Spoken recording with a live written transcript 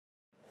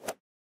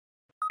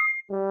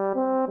Else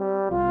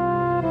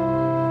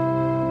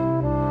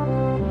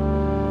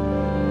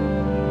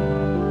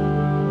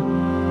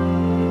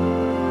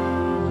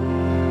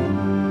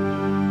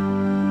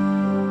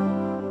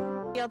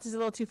is a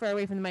little too far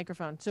away from the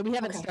microphone, so we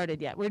haven't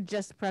started yet. We're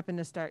just prepping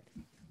to start.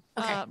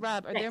 Okay.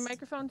 Rob, are there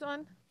microphones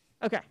on?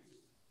 Okay.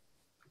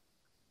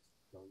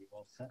 So you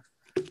all set?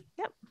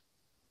 Yep.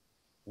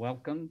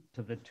 Welcome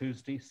to the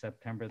Tuesday,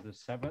 September the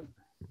 7th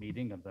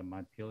meeting of the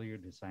Montpelier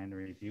Design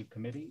Review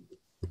Committee.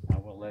 I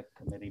will let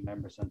committee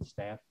members and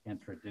staff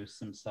introduce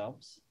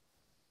themselves.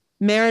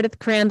 Meredith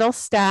Crandall,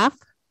 staff.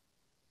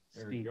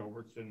 Steve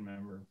Gilbertson,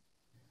 member.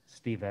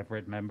 Steve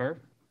Everett,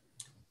 member.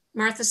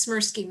 Martha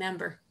Smirsky,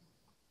 member.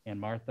 And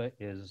Martha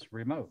is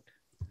remote.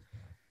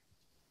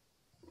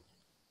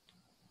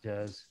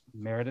 Does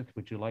Meredith,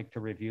 would you like to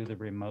review the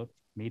remote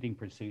meeting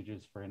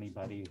procedures for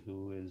anybody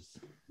who is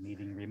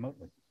meeting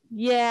remotely?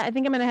 Yeah, I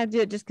think I'm going to have to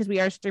do it just because we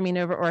are streaming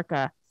over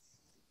Orca.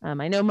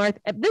 I know, Martha,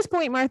 at this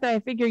point, Martha, I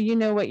figure you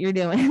know what you're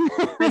doing.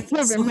 It's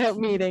a remote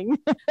meeting.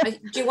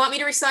 Do you want me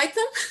to recite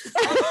them?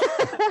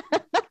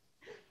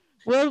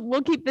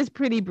 We'll keep this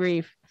pretty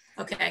brief.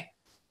 Okay.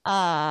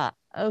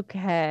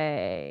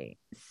 Okay.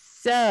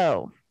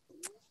 So,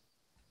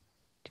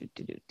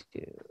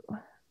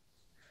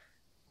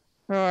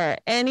 for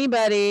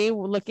anybody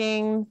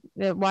watching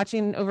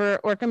over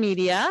Orca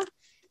Media,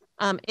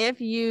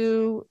 if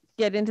you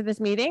get into this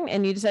meeting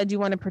and you decide you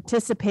want to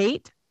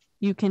participate,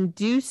 you can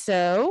do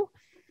so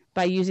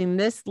by using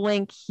this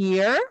link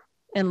here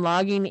and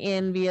logging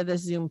in via the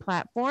Zoom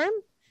platform.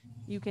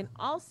 You can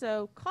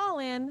also call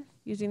in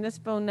using this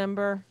phone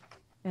number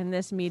and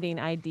this meeting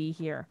ID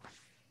here.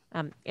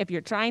 If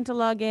you're trying to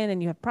log in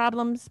and you have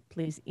problems,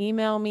 please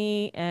email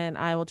me and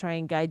I will try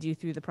and guide you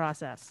through the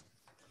process.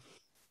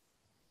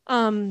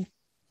 If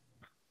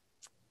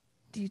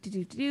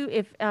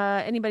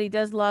anybody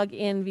does log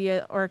in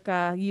via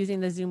Orca using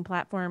the Zoom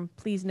platform,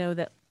 please know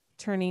that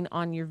turning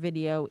on your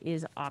video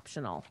is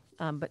optional.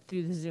 But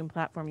through the Zoom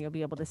platform, you'll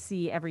be able to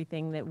see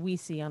everything that we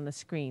see on the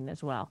screen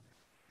as well.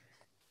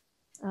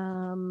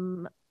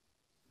 I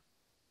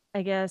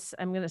guess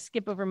I'm going to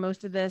skip over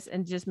most of this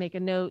and just make a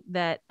note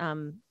that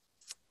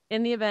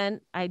in the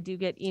event I do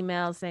get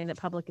emails saying that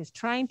public is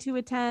trying to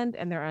attend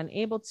and they're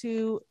unable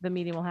to, the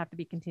meeting will have to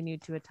be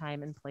continued to a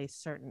time and place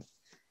certain.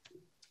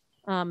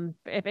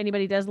 If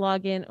anybody does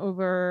log in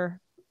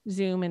over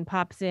Zoom and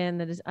pops in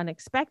that is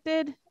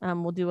unexpected,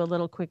 we'll do a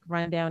little quick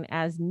rundown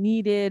as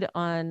needed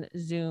on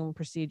Zoom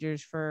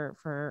procedures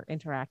for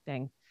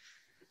interacting.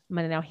 I'm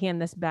going to now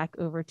hand this back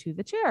over to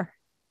the chair.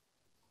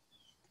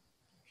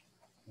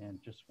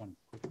 And just one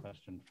quick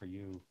question for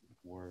you.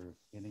 Were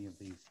any of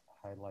these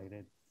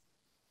highlighted?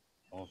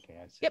 Okay,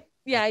 I see. Yep.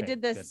 Yeah, okay, I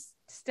did this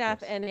good. staff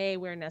Yes. NA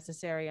where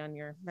necessary on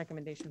your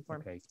recommendation form.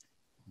 Okay.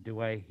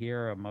 Do I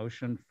hear a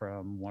motion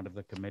from one of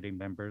the committee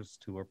members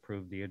to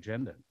approve the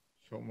agenda?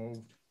 So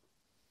moved.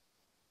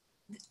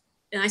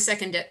 And I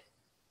second it.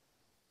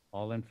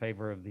 All in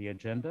favor of the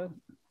agenda?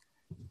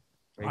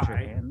 Raise your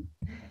hand.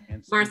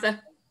 And speak.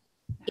 Martha?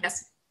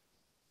 Yes.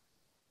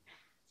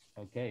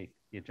 Okay,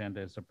 the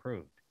agenda is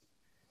approved.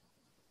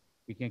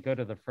 We can go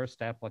to the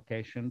first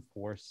application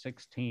for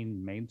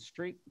 16 Main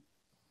Street.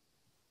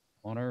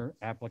 Owner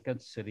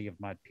applicant, City of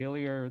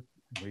Montpelier,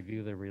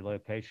 review the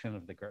relocation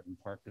of the Girton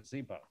Park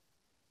gazebo.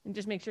 And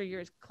just make sure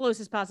you're as close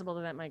as possible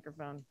to that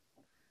microphone.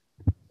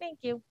 Thank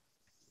you.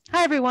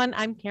 Hi, everyone.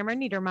 I'm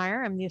Cameron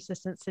Niedermeyer. I'm the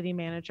Assistant City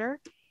Manager.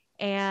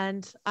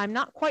 And I'm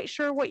not quite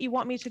sure what you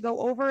want me to go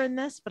over in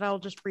this, but I'll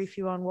just brief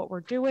you on what we're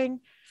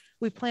doing.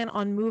 We plan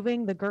on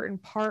moving the Girton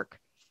Park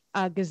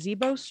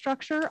gazebo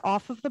structure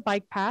off of the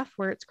bike path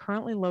where it's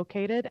currently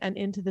located and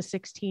into the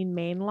 16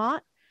 main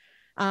lot.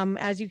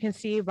 As you can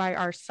see by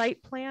our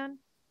site plan,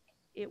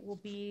 it will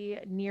be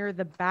near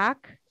the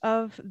back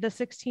of the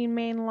 16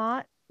 main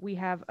lot. We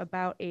have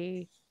about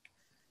a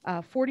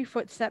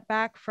 40-foot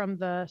setback from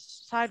the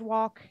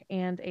sidewalk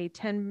and a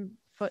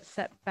 10-foot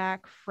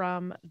setback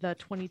from the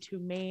 22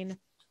 main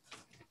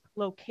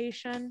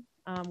location.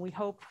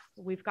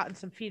 We've gotten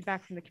some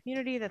feedback from the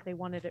community that they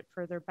wanted it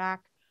further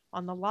back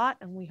on the lot,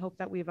 and we hope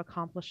that we've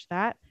accomplished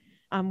that.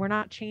 We're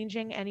not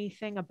changing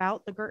anything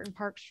about the Girton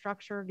Park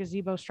structure,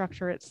 gazebo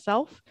structure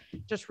itself,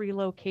 just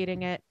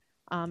relocating it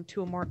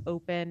to a more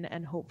open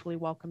and hopefully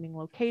welcoming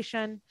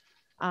location.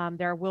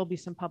 There will be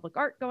some public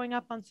art going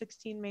up on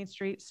 16 Main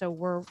Street, so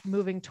we're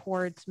moving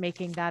towards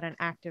making that an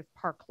active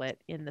parklet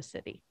in the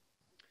city.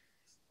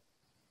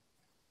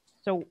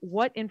 So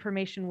what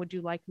information would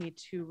you like me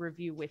to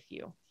review with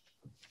you?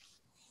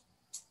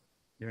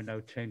 There are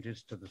no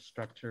changes to the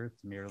structure.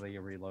 It's merely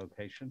a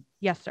relocation.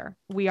 Yes, sir.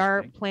 We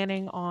are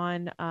planning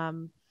on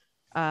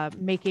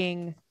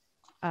making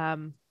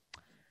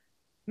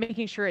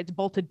sure it's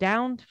bolted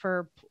down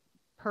per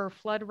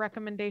flood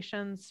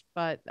recommendations,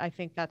 but I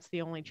think that's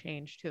the only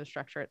change to the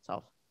structure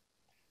itself.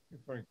 You're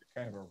putting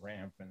kind of a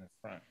ramp in the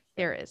front.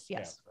 There is,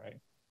 yes. Yeah,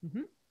 right.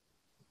 Mm-hmm.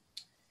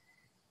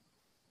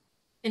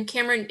 And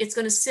Cameron, it's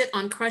going to sit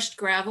on crushed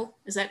gravel.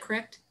 Is that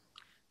correct?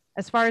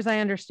 As far as I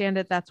understand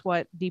it, that's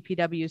what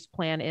DPW's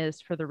plan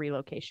is for the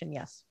relocation.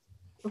 Yes.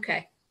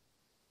 Okay.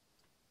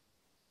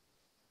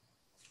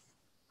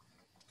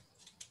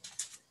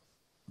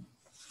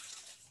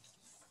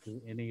 Do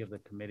any of the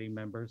committee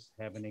members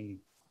have any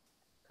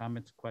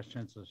comments,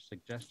 questions, or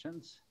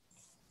suggestions?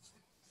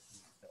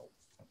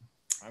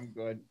 I'm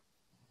good.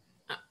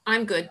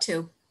 I'm good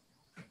too.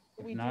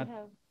 We Not- do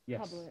have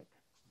yes. public.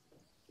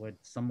 Would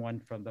someone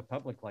from the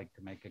public like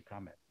to make a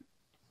comment?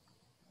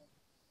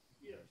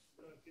 Yes,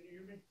 can you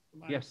hear me?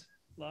 Am I Yes.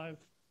 Live.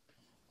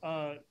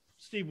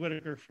 Steve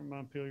Whitaker from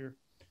Montpelier.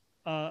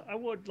 I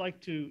would like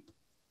to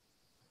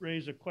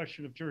raise a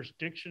question of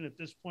jurisdiction at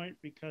this point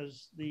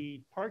because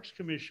the Parks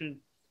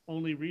Commission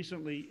only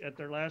recently at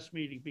their last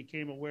meeting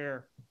became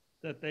aware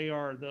that they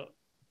are the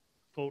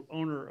quote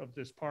owner of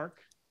this park,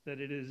 that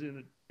it is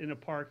in a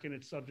park and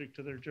it's subject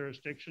to their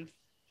jurisdiction.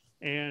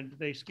 And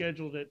they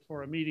scheduled it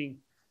for a meeting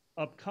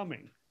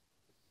upcoming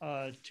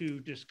to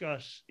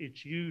discuss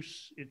its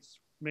use, its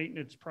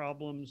maintenance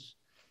problems,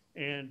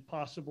 and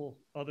possible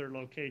other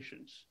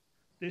locations.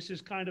 This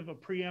is kind of a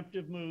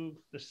preemptive move,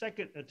 the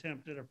second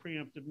attempt at a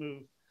preemptive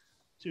move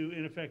to,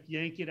 in effect,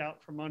 yank it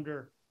out from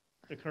under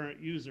the current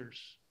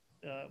users,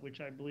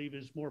 which I believe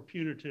is more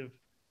punitive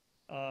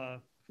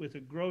with a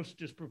gross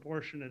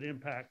disproportionate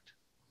impact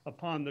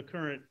upon the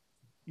current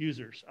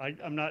users.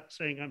 I'm not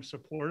saying I'm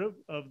supportive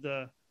of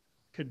the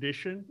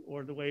condition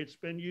or the way it's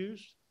been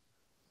used,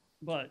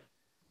 but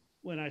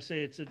when I say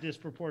it's a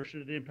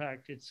disproportionate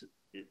impact,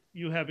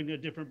 you having a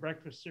different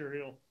breakfast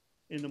cereal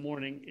in the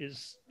morning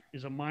is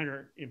a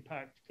minor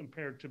impact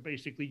compared to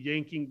basically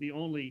yanking the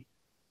only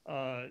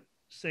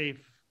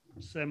safe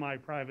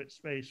semi-private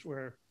space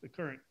where the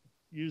current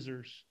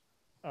users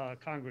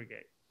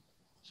congregate.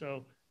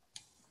 So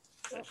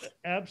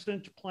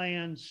absent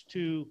plans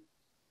to,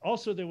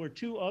 also there were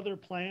two other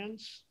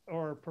plans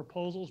or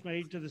proposals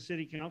made to the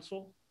city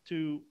council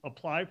to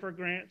apply for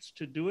grants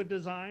to do a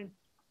design,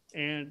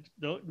 and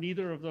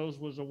neither of those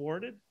was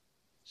awarded.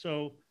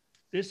 So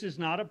this is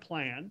not a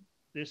plan.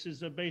 This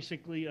is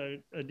basically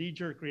a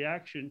knee-jerk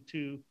reaction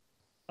to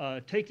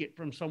take it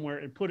from somewhere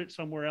and put it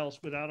somewhere else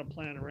without a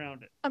plan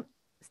around it.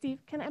 Steve,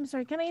 I'm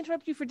sorry, can I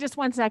interrupt you for just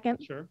 1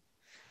 second? Sure.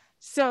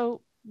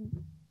 So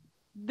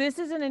this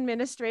is an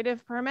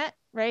administrative permit,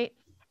 right?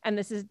 And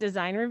this is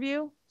design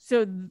review.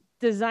 So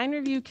design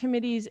review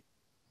committee's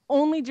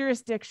only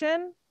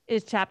jurisdiction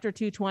is chapter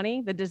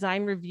 220, the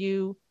design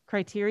review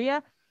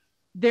criteria.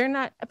 They're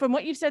not, from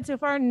what you've said so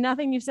far,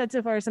 nothing you've said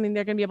so far is something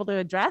they're going to be able to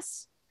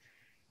address.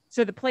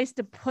 So the place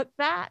to put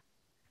that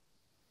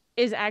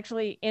is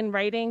actually in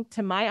writing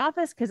to my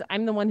office, because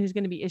I'm the one who's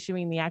going to be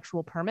issuing the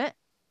actual permit.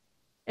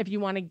 If you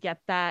want to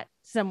get that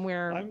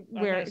somewhere I'm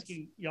where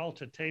asking y'all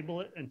to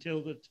table it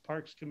until the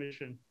Parks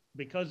Commission,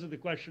 because of the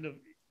question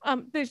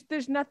of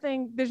there's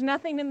nothing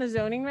in the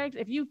zoning regs.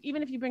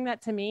 Even if you bring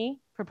that to me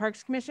for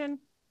Parks Commission,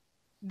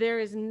 there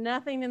is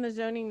nothing in the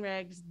zoning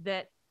regs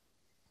that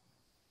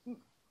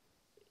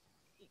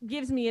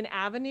gives me an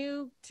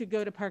avenue to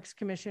go to Parks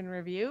Commission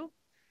review.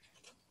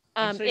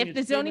 I'm saying If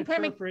the it's zoning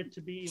premature permit, for it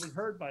to be even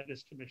heard by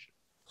this commission.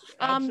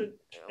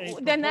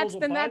 then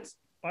that's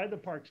By the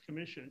Parks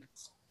Commission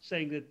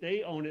saying that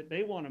they own it,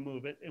 they want to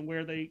move it, and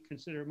where they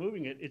consider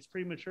moving it, it's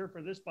premature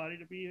for this body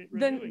to be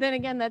reviewing. then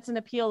again, that's an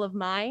appeal of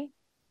my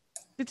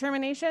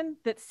determination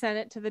that sent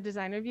it to the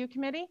design review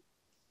committee.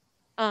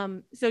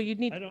 So you'd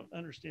need. I don't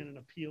understand an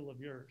appeal of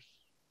yours.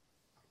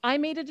 I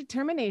made a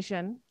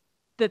determination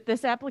that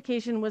this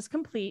application was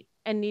complete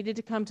and needed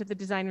to come to the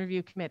design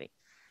review committee.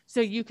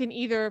 So you can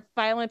either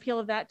file an appeal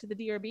of that to the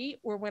DRB,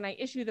 or when I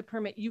issue the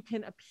permit, you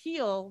can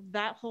appeal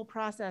that whole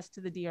process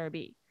to the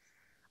DRB.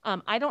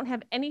 I don't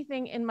have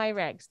anything in my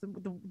regs,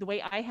 the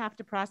way I have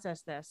to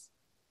process this,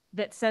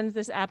 that sends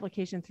this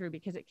application through,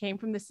 because it came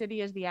from the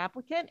city as the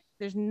applicant.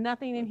 There's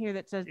nothing in here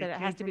that says that it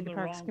has to be the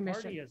Parks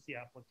Commission. As the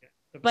applicant.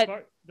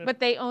 But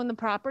they own the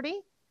property.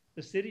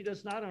 The city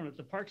does not own it.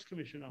 The Parks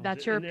Commission owns it.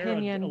 That's your and they're an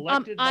opinion.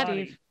 elected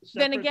body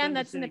Then separate again, from the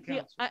that's an city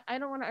appeal. council. I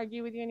don't want to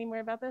argue with you anymore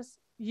about this.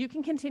 You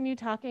can continue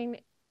talking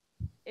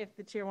if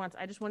the chair wants.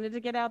 I just wanted to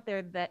get out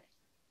there that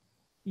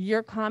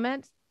your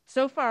comment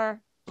so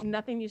far,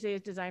 nothing you say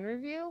is design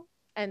review.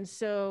 And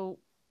so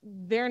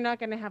they're not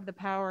going to have the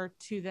power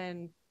to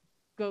then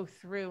go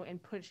through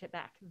and push it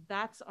back.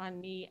 That's on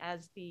me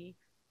as the,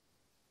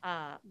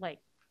 Mike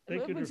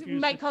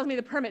calls me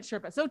the permit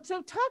Sherpa. So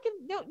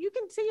no, you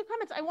can say your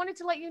comments. I wanted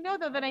to let you know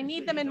though that I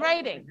need them in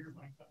writing.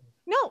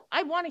 No,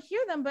 I want to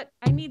hear them, but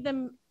I need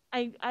them.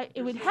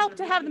 It would help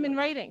to have them in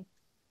writing.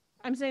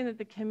 I'm saying that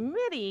the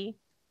committee,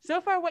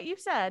 so far what you've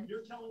said,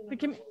 You're telling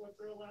them what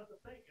they're allowed to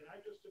think, and I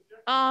just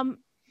object.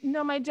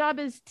 No, my job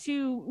is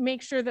to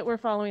make sure that we're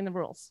following the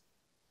rules.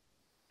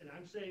 And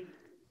I'm saying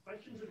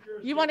questions of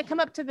jurisdiction. You want to come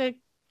up to the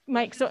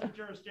mic? So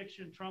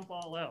Jurisdiction trump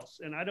all else,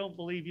 and I don't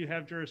believe you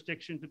have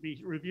jurisdiction to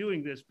be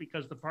reviewing this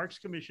because the Parks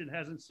Commission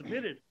hasn't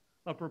submitted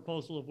a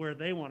proposal of where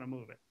they want to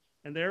move it,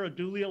 and they're a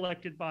duly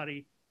elected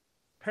body,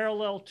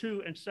 parallel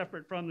to and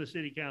separate from the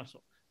City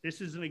Council. This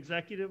is an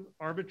executive,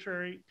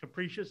 arbitrary,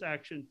 capricious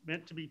action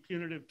meant to be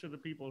punitive to the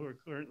people who are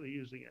currently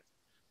using it.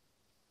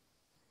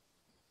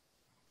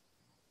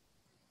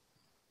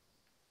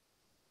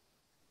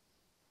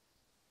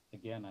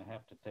 Again, I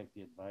have to take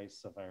the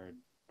advice of our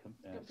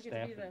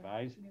staff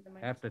advisor,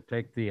 have to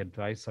take the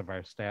advice of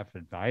our staff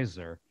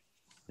advisor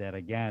that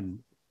again,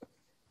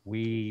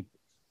 we're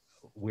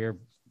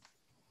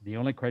the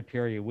only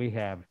criteria we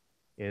have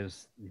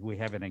is we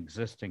have an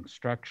existing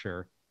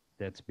structure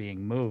that's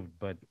being moved,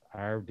 but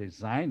our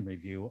design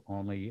review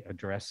only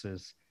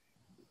addresses,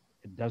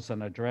 it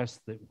doesn't address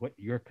what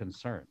your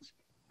concerns.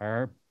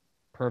 Our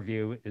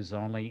purview is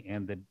only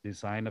in the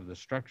design of the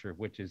structure,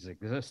 which is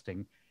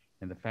existing,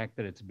 and the fact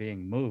that it's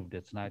being moved,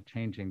 it's not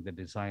changing the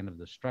design of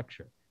the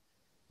structure.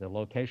 The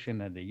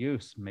location and the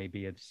use may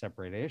be a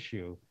separate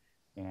issue.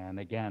 And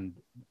again,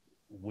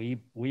 we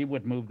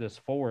would move this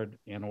forward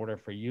in order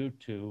for you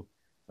to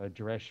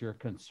address your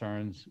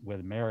concerns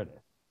with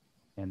Meredith,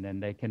 and then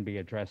they can be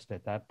addressed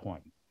at that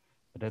point.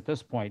 But at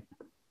this point,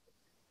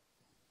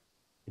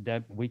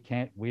 that we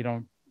can't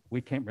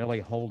really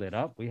hold it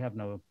up. We have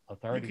no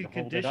authority to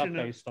hold it up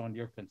based on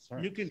your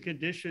concerns. You can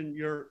condition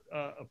your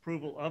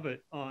approval of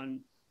it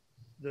on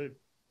the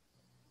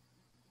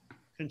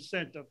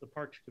consent of the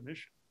Parks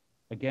Commission.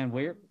 Again,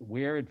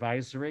 we're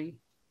advisory.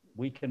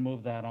 We can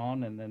move that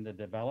on, and then the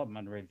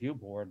Development Review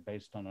Board,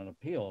 based on an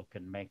appeal,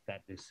 can make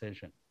that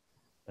decision.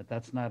 But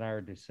that's not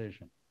our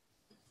decision.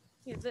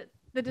 Yeah,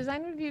 the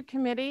Design Review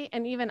Committee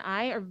and even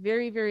I are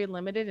very, very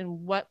limited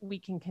in what we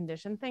can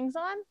condition things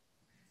on.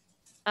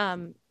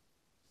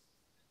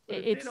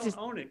 If they don't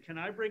own it, can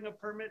I bring a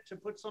permit to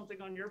put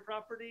something on your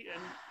property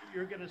and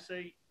you're going to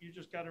say you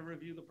just got to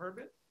review the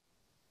permit?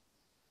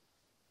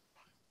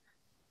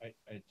 I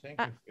think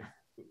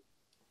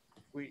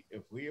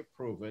if we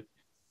approve it,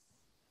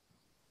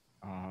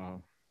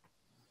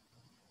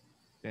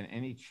 then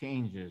any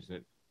changes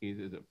that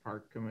either the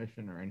Park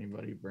Commission or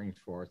anybody brings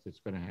forth, it's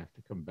going to have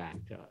to come back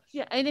to us.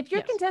 Yeah, and if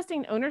you're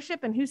contesting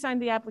ownership and who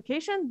signed the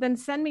application, then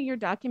send me your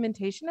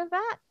documentation of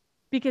that,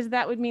 because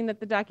that would mean that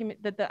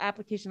the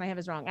application I have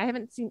is wrong. I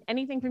haven't seen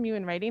anything from you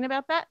in writing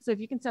about that. So if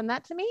you can send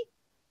that to me,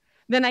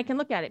 then I can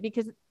look at it,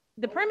 because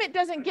the permit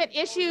doesn't get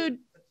issued.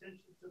 Attention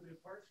to the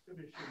Parks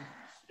Commission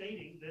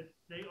stating that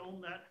they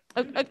own that.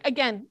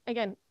 Again,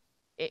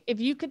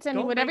 if you could send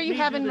me whatever you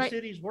have in writing.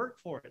 The city's work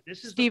for it.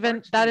 This is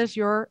Stephen, that is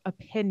your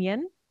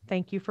opinion.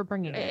 Thank you for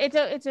bringing it.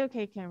 It's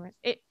okay, Cameron.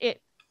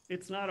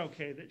 It's not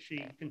okay that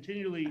she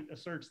continually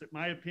asserts that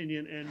my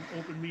opinion and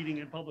open meeting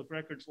and public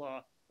records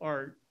law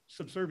are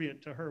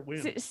subservient to her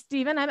whim.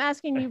 Stephen, I'm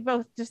asking you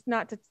both just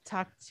not to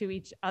talk to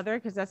each other,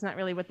 because that's not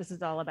really what this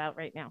is all about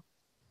right now.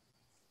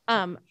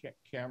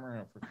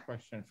 Cameron, a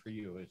question for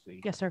you. Is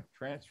the yes, sir.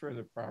 transfer of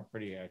the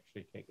property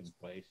actually taking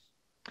place?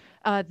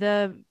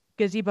 The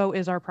gazebo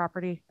is our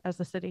property as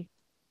the city.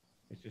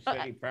 It's a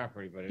city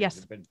property, but yes.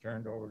 Has it been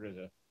turned over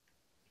to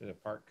the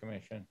Park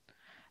Commission?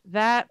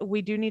 That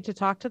we do need to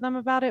talk to them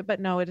about it, but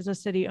no, it is a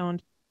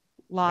city-owned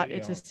lot.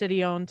 It's a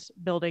city-owned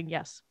building.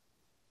 Yes.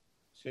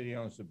 City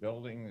owns the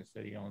building. The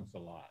city owns the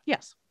lot.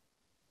 Yes.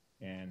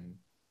 And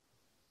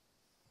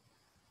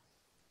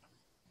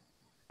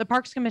the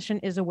Parks Commission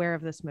is aware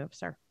of this move,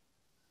 sir.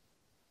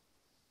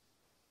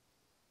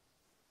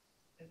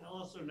 And I'll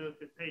also note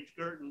that Paige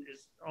Girton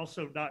is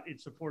also not in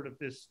support of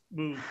this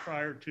move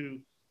prior to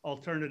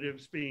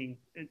alternatives being,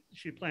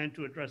 she planned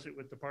to address it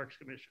with the Parks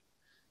Commission.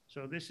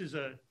 So this is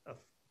a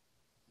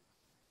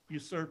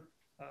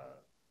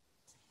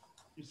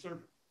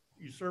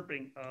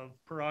usurping of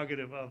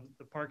prerogative of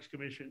the Parks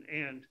Commission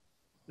and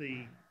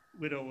the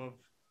widow of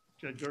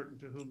Judge Girton,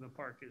 to whom the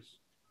park is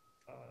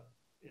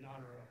in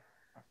honor of.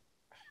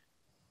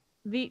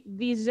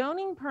 The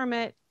zoning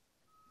permit,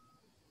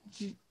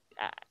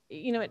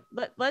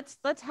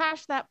 let's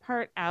hash that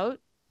part out,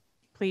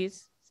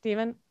 please,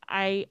 Stephen.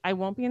 I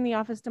won't be in the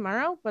office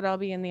tomorrow, but I'll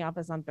be in the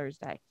office on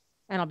Thursday,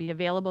 and I'll be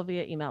available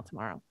via email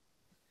tomorrow.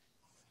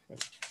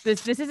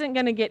 This isn't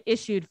going to get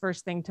issued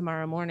first thing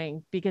tomorrow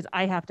morning, because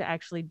I have to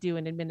actually do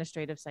an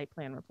administrative site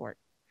plan report.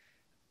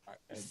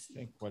 I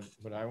think what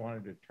I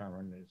want to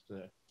determine is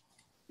that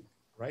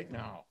right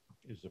now,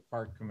 is the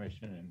Park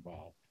Commission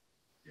involved?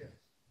 Yes.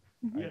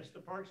 Yes, the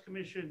Parks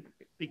Commission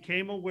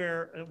became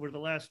aware over the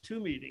last two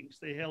meetings.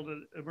 They held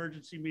an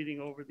emergency meeting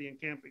over the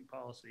encamping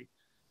policy.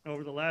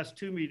 Over the last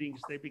two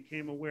meetings, they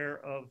became aware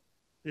of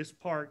this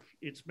park,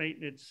 its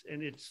maintenance,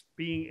 and its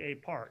being a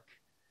park,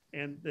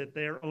 and that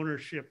their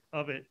ownership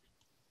of it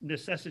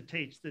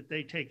necessitates that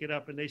they take it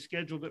up. And they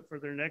scheduled it for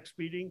their next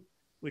meeting,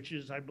 which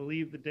is, I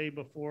believe, the day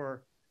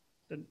before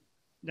the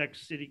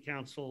next city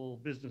council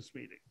business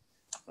meeting.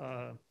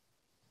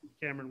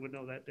 Cameron would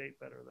know that date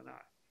better than I.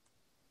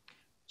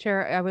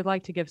 Chair, I would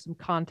like to give some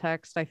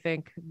context, I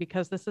think,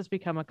 because this has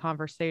become a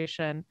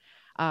conversation.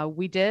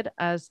 We did,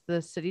 as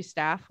the city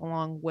staff,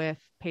 along with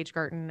Paige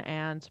Girton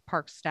and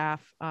park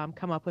staff,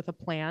 come up with a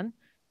plan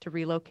to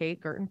relocate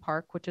Girton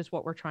Park, which is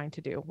what we're trying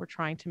to do. We're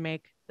trying to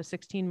make the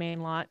 16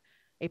 main lot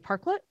a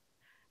parklet.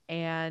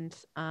 And,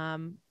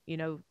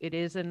 it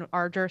is in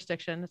our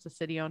jurisdiction. It's a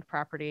city-owned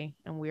property.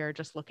 And we are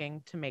just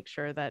looking to make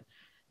sure that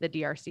the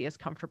DRC is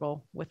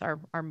comfortable with our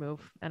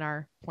move and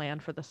our plan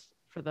for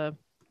the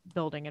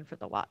building and for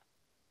the lot.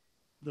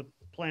 The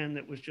plan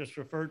that was just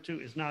referred to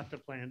is not the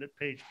plan that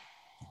Paige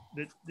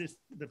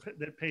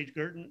that Paige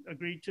Girton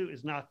agreed to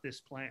is not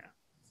this plan.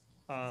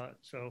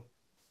 So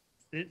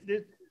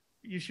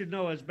you should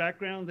know as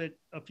background that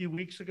a few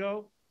weeks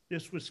ago,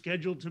 this was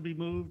scheduled to be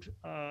moved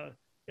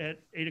at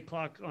 8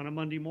 o'clock on a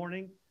Monday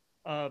morning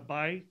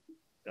by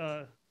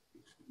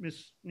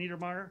Ms.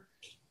 Niedermeyer,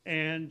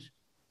 and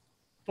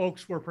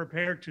folks were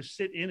prepared to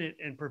sit in it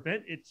and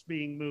prevent its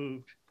being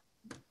moved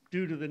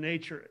due to the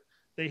nature.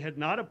 They had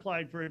not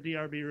applied for a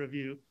DRB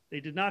review. They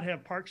did not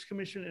have Parks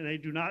Commission, and they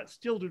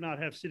still do not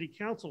have City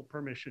Council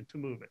permission to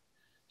move it.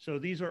 So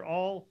these are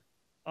all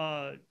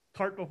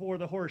cart before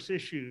the horse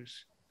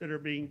issues that are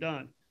being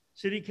done.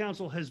 City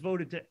Council has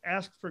voted to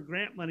ask for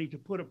grant money to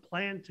put a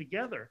plan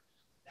together.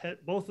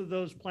 Both of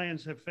those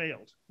plans have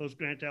failed. Those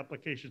grant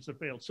applications have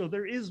failed. So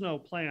there is no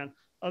plan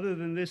other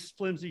than this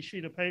flimsy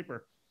sheet of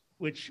paper,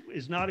 which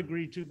is not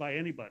agreed to by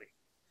anybody.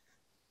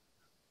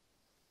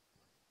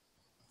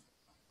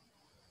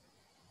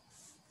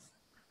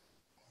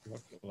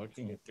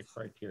 Looking at the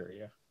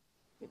criteria.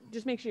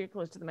 Just make sure you're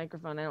close to the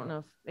microphone. I don't know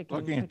if it can.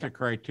 Looking at the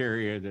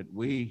criteria that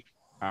we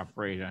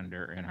operate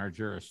under in our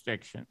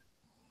jurisdiction,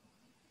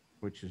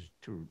 which is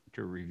to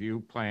review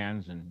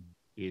plans and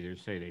either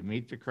say they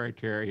meet the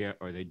criteria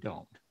or they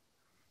don't.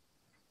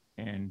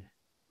 And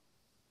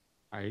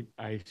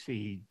I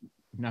see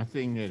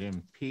nothing that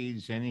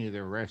impedes any of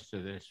the rest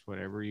of this,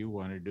 whatever you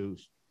want to do,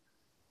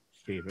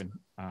 Stephen.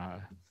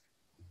 As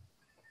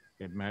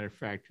a matter of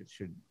fact, it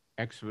should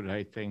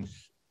expedite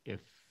things if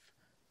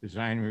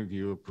design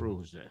review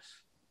approves this.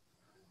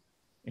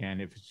 And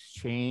if it's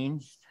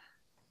changed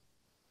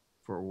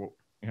for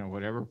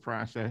whatever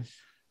process,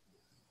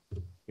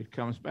 it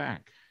comes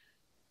back.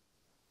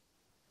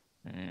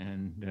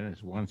 And then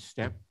it's one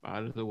step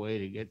out of the way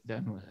to get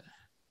done with it.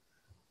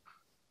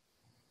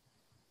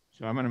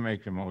 So I'm going to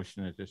make the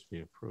motion that this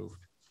be approved.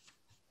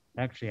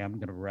 Actually, I'm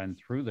going to run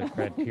through the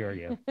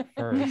criteria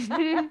first,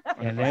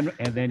 and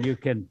then you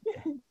can.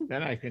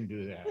 Then I can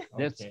do that.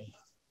 Okay.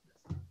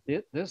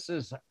 This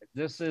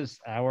is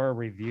our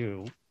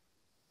review,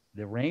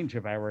 the range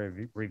of our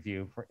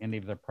review for any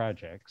of the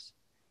projects.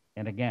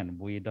 And again,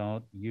 we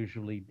don't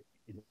usually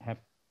have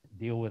to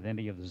deal with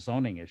any of the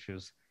zoning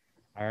issues.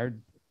 Our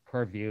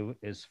purview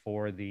is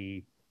for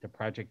the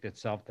project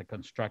itself, the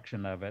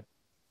construction of it.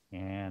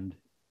 And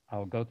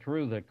I'll go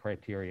through the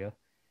criteria.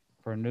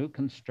 For new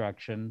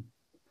construction,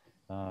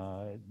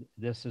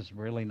 this is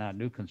really not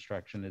new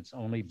construction, it's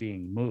only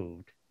being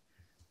moved.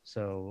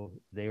 So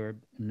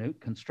new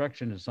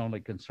construction is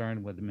only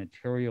concerned with the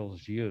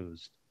materials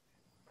used,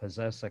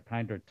 possess a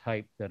kind or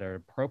type that are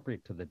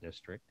appropriate to the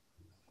district,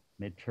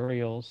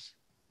 materials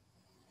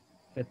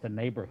fit the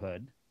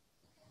neighborhood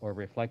or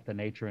reflect the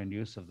nature and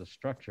use of the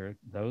structure.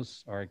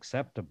 Those are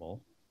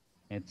acceptable.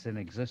 It's an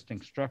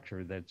existing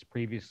structure that's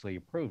previously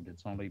approved.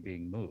 It's only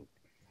being moved.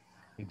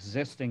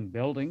 Existing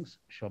buildings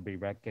shall be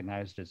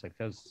recognized as a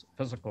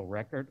physical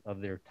record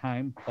of their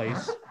time,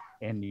 place,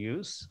 and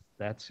use.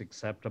 That's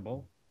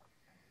acceptable.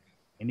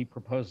 Any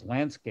proposed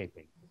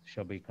landscaping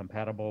shall be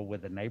compatible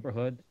with the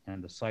neighborhood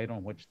and the site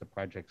on which the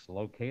project's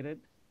located.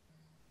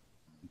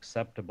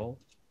 Acceptable,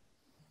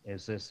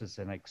 as this is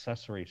an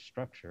accessory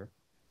structure.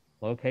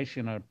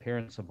 Location and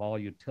appearance of all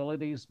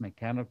utilities,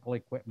 mechanical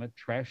equipment,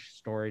 trash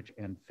storage,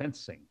 and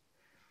fencing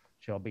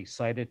shall be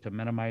sited to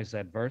minimize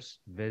adverse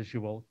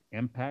visual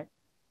impact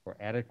or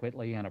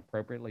adequately and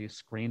appropriately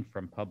screened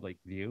from public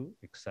view.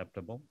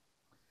 Acceptable.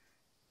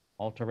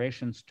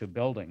 Alterations to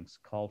buildings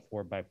called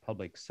for by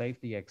public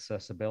safety,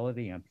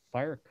 accessibility, and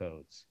fire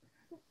codes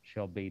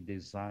shall be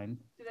designed.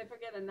 Did I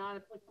forget a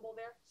non-applicable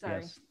there?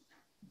 Sorry. Yes.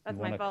 That's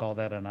you my want to fault. call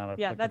that a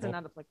non-applicable? Yeah, that's a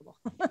non-applicable.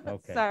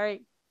 Okay.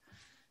 Sorry.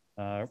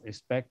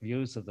 Respect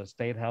views of the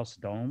State House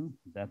dome.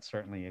 That's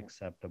certainly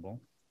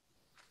acceptable.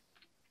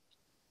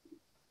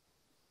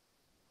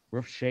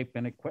 Roof shape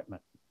and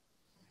equipment.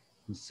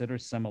 Consider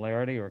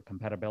similarity or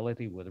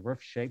compatibility with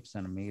roof shapes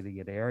in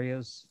immediate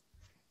areas.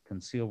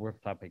 Conceal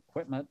rooftop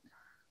equipment.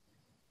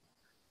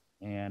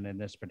 And in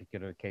this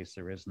particular case,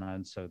 there is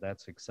none, so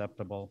that's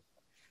acceptable.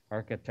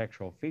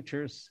 Architectural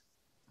features,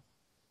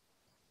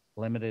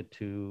 limited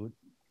to,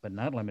 but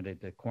not limited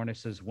to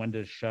cornices,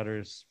 windows,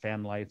 shutters,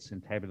 fan lights,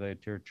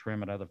 entablature,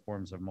 trim, and other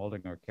forms of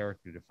molding or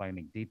character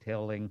defining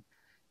detailing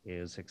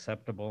is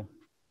acceptable.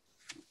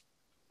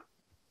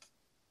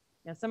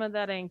 Yeah, some of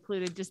that I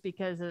included just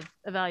because of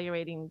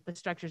evaluating the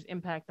structure's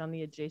impact on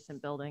the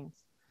adjacent buildings.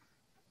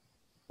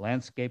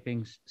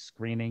 Landscaping,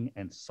 screening,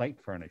 and site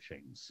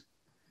furnishings.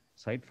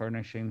 Site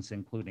furnishings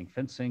including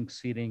fencing,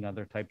 seating,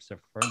 other types of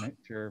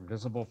furniture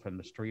visible from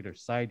the street or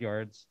side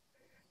yards.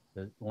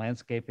 Does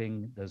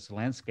landscaping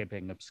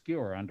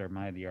obscure or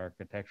undermine the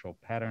architectural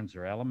patterns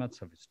or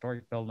elements of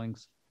historic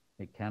buildings?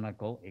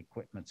 Mechanical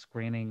equipment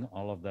screening,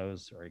 all of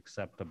those are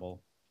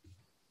acceptable.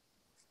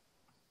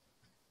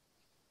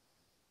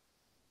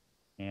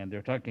 And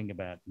they're talking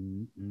about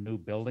new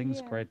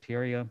buildings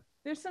criteria.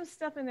 There's some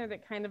stuff in there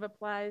that kind of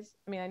applies.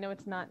 I mean, I know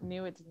it's not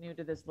new, it's new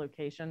to this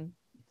location.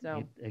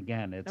 So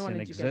Again, it's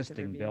an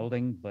existing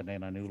building, but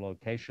in a new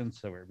location.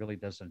 So it really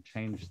doesn't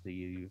change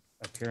the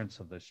appearance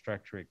of the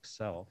structure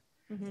itself.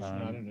 Mhm. It's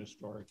not an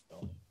historic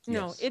building.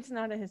 No, Yes. it's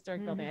not a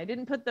historic building. I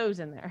didn't put those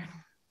in there.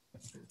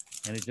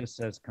 And it just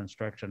says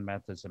construction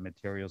methods and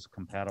materials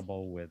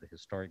compatible with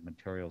historic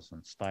materials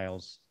and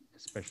styles,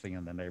 especially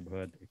in the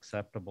neighborhood,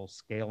 acceptable,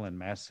 scale and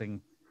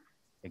massing,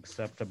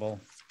 acceptable,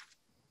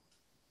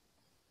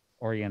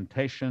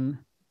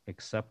 orientation,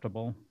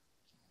 acceptable,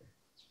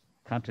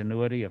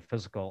 continuity of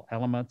physical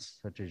elements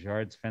such as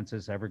yards,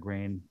 fences,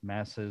 evergreen,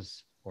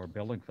 masses, or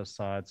building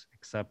facades,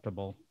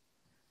 acceptable,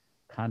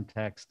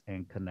 context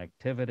and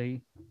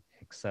connectivity,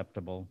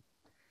 acceptable,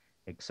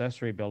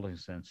 accessory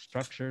buildings and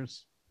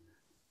structures,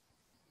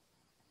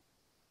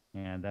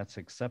 and that's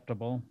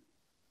acceptable.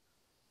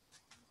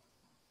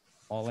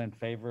 All in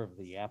favor of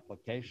the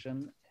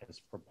application as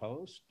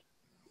proposed,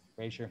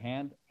 raise your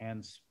hand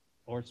and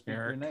or speak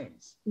your Eric.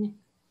 names.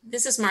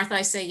 This is Martha.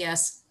 I say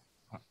yes.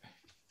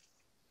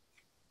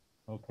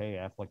 Okay,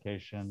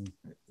 application.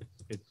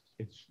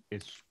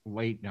 It's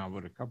late now,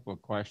 but a couple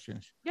of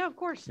questions. Yeah, of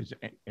course.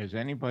 Has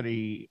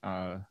anybody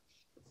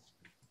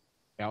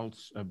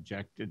else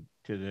objected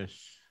to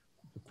this,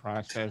 the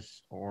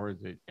process or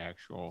the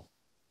actual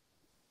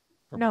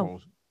No.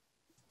 proposal?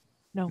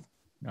 No.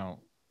 No.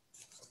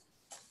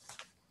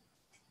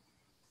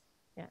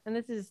 Yeah, and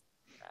this is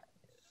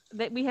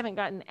that we haven't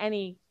gotten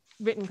any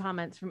written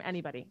comments from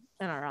anybody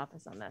in our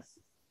office on this.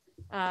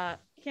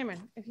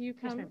 Cameron, if you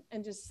come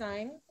and just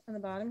sign on the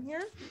bottom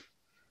here.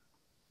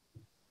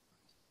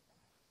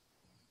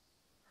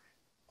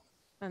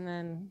 And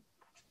then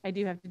I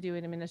do have to do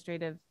an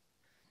administrative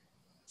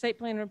site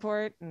plan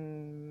report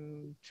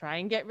and try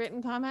and get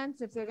written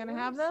comments if they're going to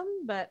have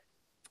them, but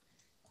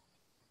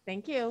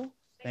thank you.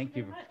 Thank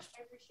you. Very much.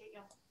 I appreciate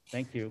you.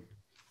 Thank you.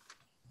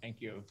 Thank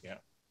you. Yeah.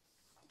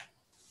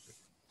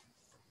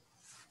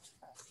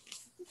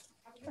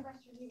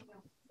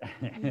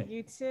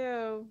 You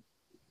too.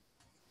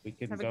 We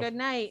can Have a go, good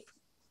night.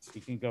 we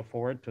can go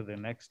forward to the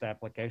next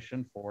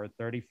application for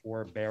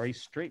 34 Berry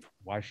Street,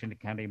 Washington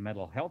County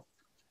Mental Health,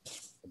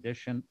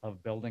 addition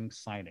of building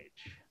signage.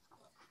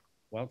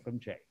 Welcome,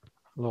 Jay.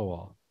 Hello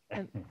all.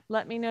 And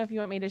let me know if you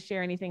want me to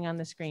share anything on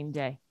the screen,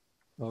 Jay.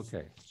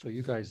 Okay, so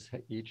you guys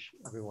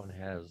everyone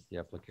has the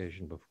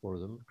application before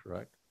them,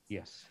 correct?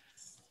 Yes.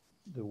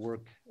 The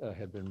work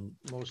had been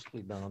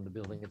mostly done on the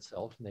building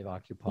itself, and they've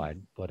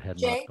occupied, but had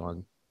Jay? not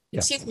gone. Yeah.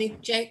 Excuse me,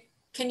 Jay,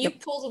 can you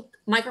pull the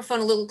microphone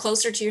a little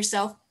closer to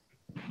yourself?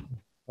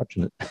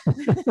 Touching it.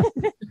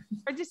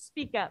 Or just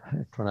speak up.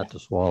 Try not to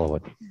swallow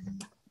it.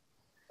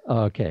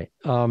 Okay,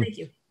 Thank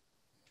you.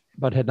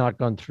 but had not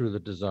gone through the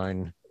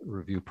design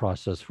review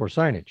process for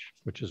signage,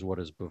 which is what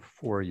is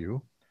before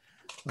you.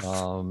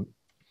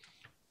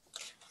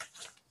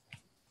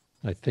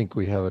 I think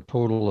we have a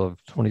total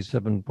of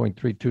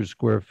 27.32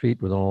 square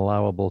feet with an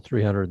allowable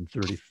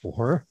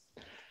 334.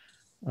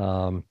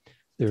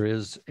 There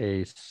is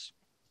a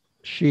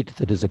sheet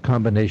that is a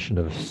combination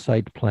of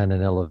site plan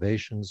and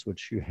elevations,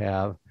 which you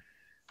have,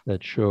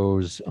 that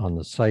shows on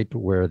the site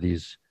where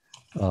these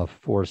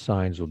 4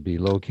 signs will be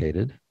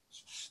located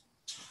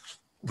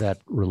that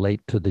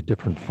relate to the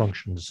different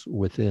functions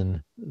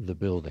within the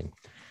building.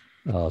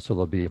 So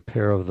there'll be a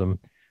pair of them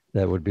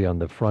that would be on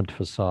the front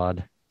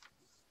facade.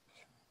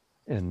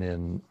 And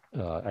then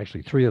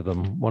actually 3 of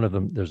them. One of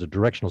them, there's a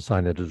directional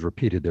sign that is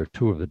repeated. There are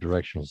 2 of the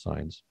directional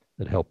signs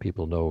that help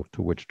people know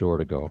to which door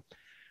to go.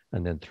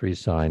 And then 3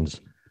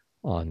 signs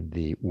on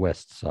the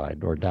west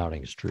side or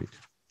Downing Street.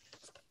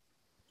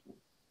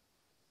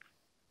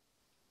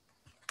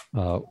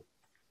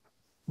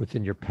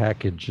 Within your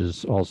package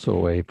is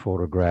also a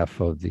photograph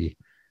of the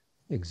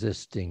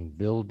existing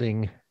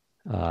building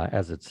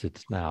as it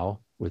sits now,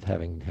 with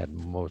having had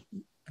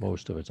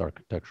most of its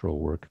architectural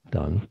work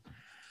done.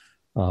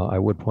 I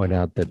would point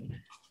out that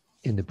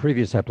in the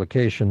previous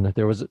application,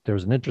 there was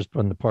an interest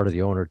on the part of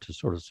the owner to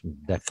sort of some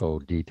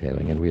deco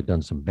detailing, and we had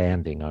done some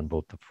banding on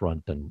both the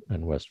front and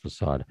west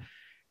facade.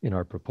 In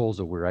our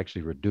proposal, we're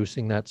actually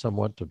reducing that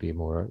somewhat to be a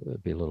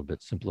little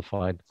bit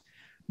simplified,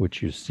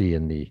 which you see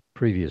in the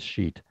previous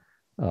sheet.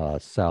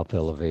 South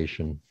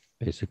elevation,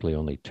 basically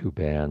only 2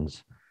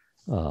 bands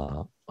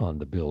on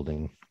the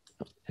building,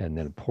 and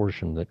then a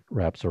portion that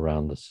wraps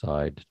around the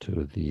side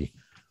to the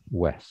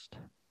west.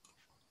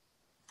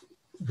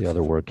 The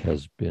other work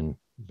has been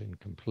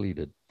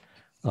completed.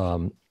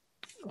 On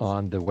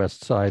the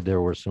west side,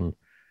 there were some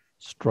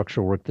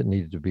structural work that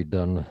needed to be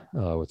done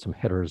with some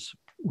headers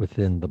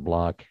within the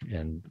block,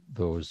 and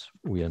those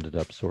we ended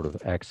up sort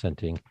of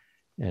accenting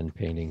and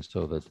painting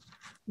so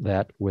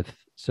that with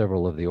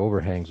several of the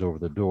overhangs over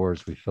the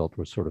doors we felt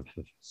were sort of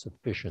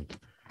sufficient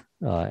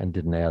and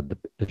didn't add the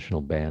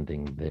additional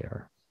banding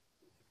there.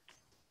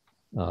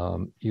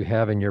 You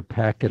have in your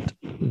packet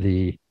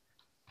the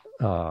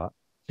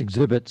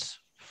exhibits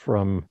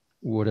from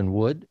Wood and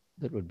Wood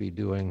that would be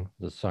doing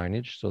the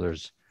signage. So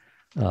there's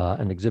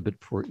an exhibit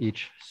for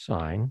each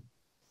sign.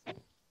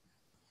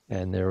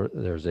 And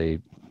there's a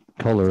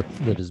color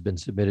that has been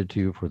submitted to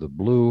you for the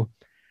blue.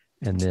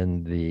 And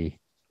then the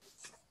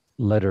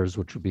letters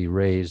which will be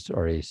raised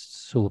are a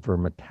silver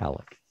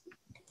metallic.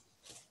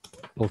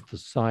 Both the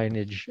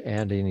signage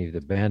and any of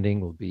the banding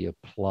will be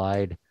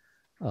applied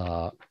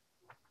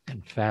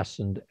and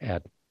fastened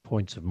at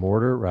points of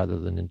mortar rather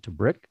than into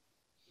brick.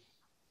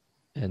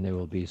 And there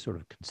will be sort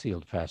of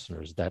concealed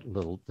fasteners. That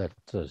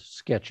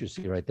sketch you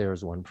see right there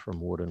is one from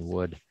Wood and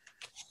Wood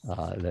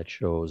that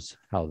shows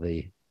how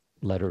the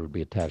letter would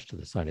be attached to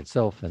the sign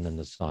itself and then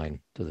the sign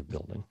to the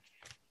building.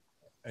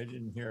 I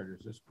didn't hear.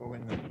 Does this go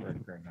in the brick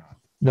or not?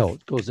 No,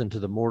 it goes into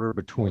the mortar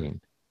between.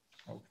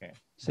 Okay.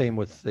 Same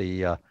with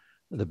the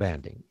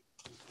banding.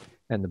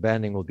 And the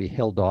banding will be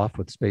held off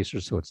with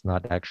spacers so it's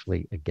not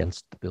actually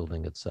against the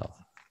building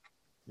itself.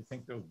 You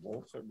think those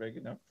bolts are big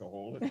enough to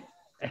hold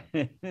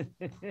it?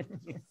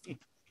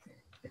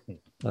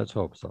 Let's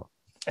hope so.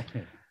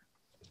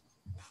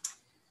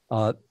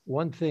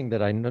 One thing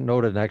that I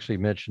noted and actually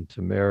mentioned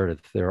to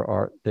Meredith, there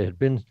had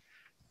been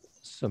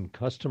some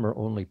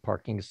customer-only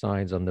parking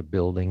signs on the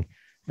building,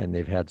 and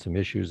they've had some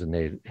issues, and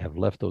they have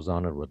left those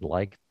on and would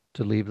like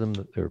to leave them.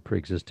 They're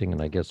pre-existing,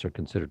 and I guess they're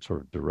considered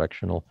sort of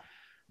directional.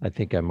 I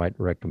think I might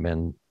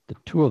recommend the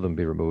 2 of them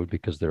be removed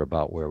because they're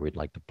about where we'd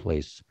like to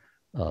place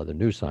the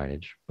new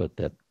signage, but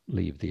that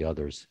leave the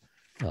others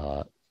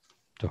to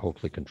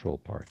hopefully control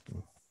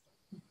parking.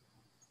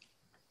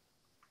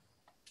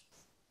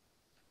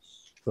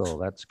 So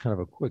that's kind of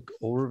a quick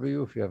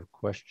overview. If you have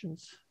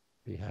questions,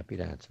 be happy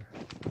to answer.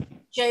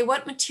 Jay,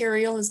 what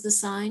material is the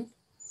sign?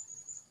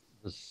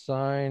 The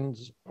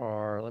signs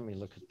are, let me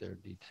look at their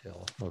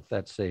detail. Well, if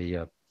that's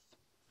a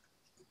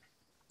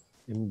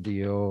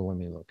MDO, let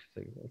me look.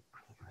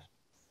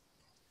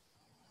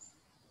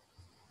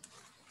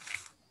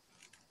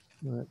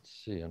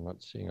 Let's see, I'm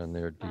not seeing on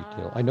their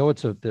detail. I know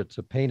it's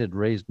a painted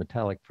raised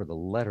metallic for the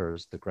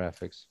letters, the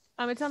graphics.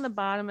 It's on the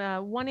bottom,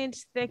 1-inch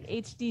thick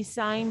HD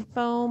sign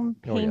foam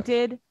Oh, yeah.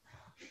 painted.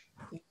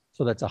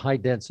 So that's a high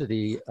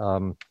density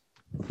foam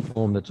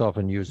that's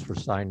often used for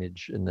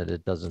signage in that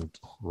it doesn't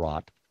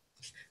rot.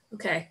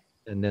 Okay,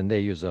 And then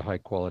they use a high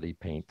quality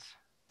paint.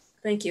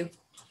 thank you.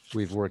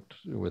 We've worked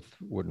with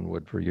Wood and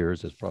Wood for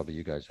years, as probably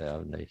you guys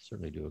have, and they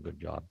certainly do a good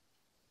job.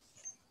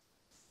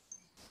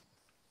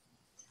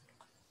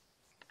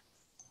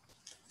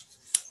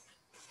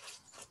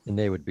 And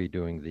they would be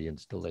doing the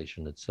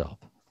installation itself.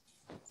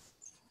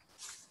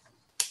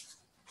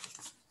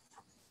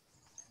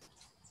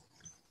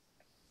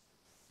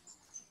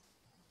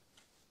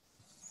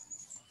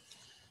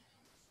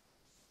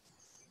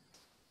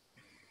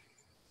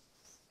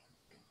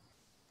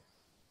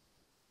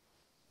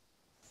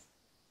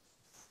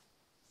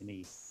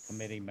 Any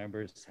committee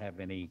members have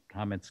any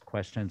comments,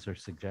 questions, or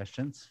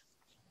suggestions?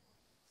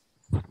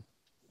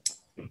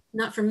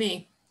 Not for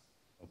me.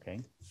 Okay.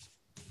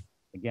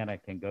 Again, I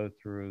can go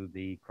through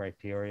the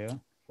criteria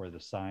for the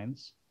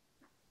signs.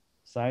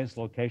 Size,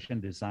 location,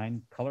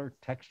 design, color,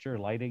 texture,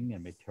 lighting,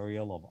 and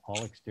material of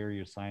all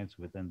exterior signs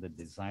within the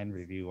design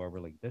review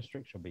overlay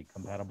district shall be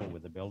compatible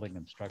with the building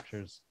and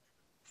structures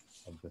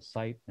of the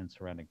site and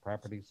surrounding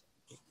properties.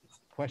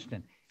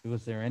 Question,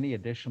 was there any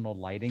additional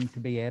lighting to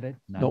be added?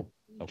 None? Nope,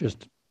 Okay.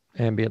 just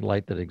ambient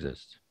light that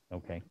exists.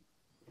 Okay.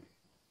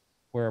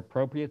 Where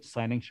appropriate,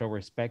 signing shall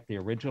respect the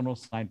original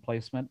sign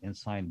placement and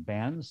sign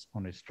bands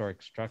on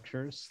historic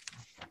structures.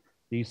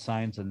 These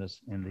signs in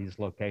these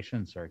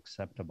locations are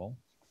acceptable.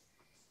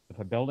 If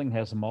a building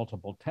has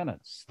multiple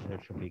tenants,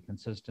 there should be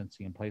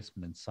consistency in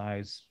placement and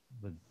size.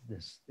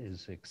 This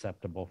is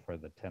acceptable for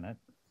the tenant.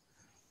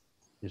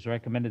 It is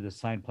recommended the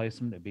sign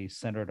placement to be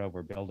centered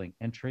over building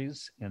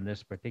entries. In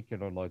this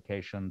particular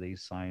location,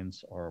 these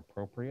signs are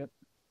appropriate.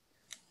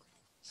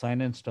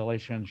 Sign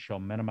installation shall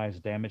minimize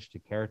damage to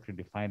character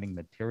defining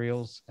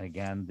materials.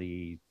 Again,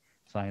 the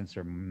signs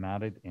are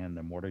mounted in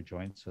the mortar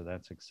joints, so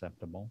that's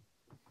acceptable.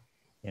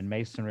 In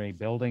masonry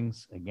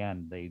buildings,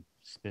 again, they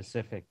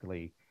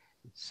specifically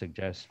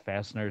suggest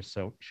fasteners,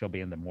 so shall be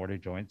in the mortar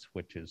joints,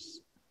 which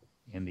is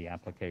in the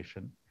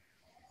application.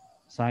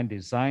 Sign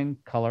design,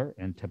 color,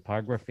 and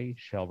typography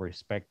shall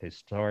respect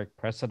historic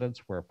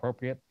precedents where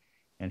appropriate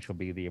and shall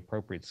be the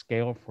appropriate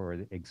scale for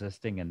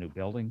existing and new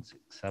buildings,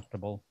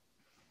 acceptable.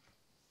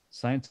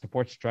 Sign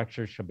support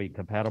structures shall be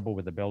compatible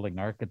with the building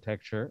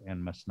architecture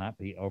and must not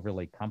be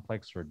overly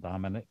complex or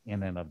dominant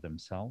in and of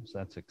themselves.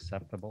 That's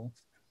acceptable.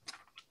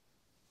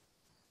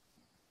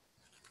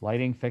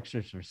 Lighting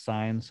fixtures or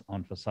signs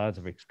on facades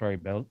of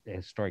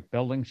historic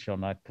buildings shall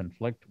not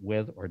conflict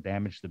with or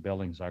damage the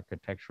building's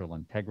architectural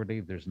integrity.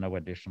 There's no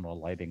additional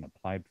lighting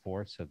applied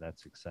for, so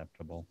that's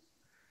acceptable.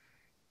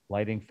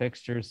 Lighting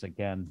fixtures,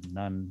 again,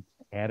 none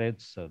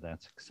added, so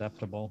that's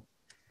acceptable.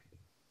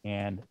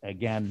 And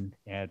again,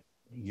 at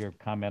your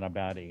comment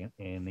about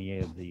any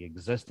of the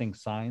existing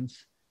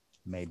signs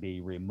may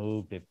be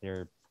removed if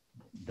they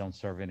don't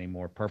serve any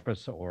more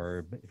purpose,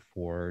 or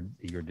for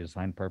your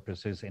design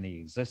purposes, any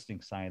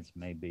existing signs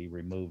may be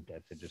removed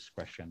at the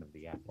discretion of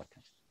the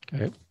applicant.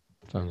 Okay,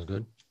 sounds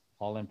good.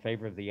 All in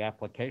favor of the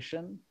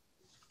application?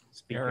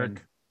 Speak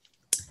Eric.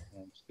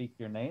 and speak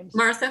your names.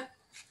 Martha?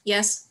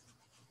 Yes.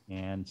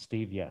 And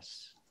Steve,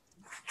 yes.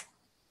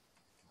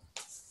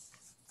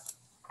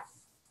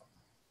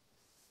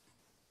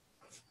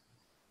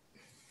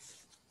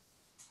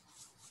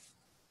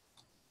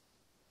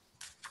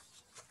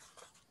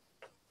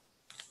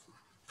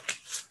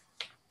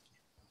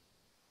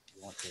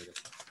 want you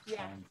to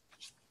Yeah.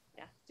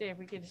 Yeah. Jay, if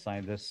we could,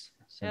 sign this.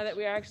 now that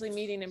we are actually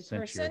meeting in since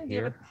you're person, do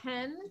you have here. a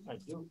pen? I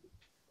do.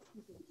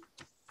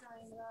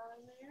 Sign it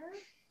on there.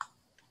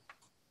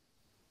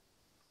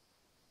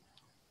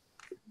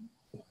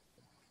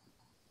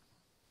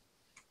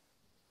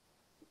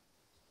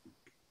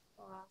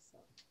 Awesome.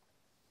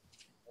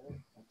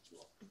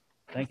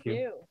 Thank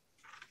you.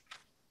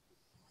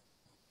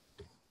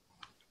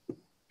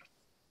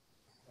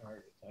 All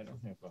right, I don't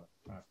have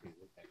a copy of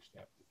the next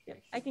Yep,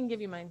 application. I can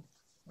give you mine.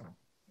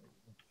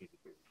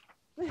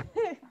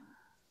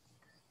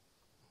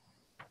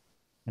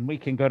 And we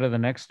can go to the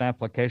next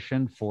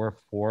application for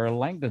 4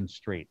 Langdon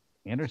Street,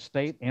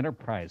 Interstate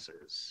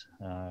Enterprises,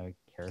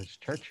 Karis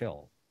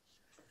Churchill.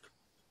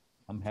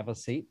 Come have a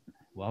seat.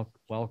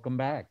 Welcome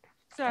back.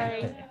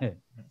 Sorry.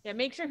 Yeah,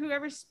 make sure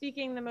whoever's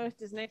speaking the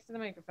most is next to the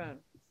microphone.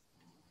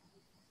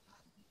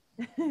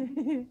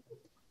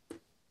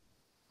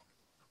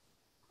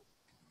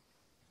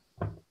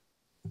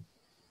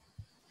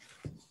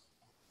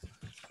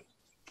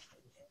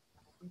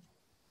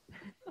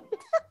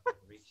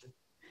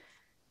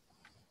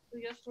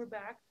 Yes, we're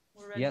back.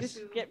 We're ready Yes.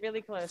 to get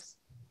really close.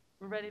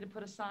 We're ready to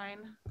put a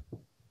sign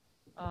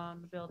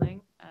on the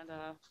building, and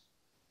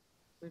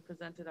we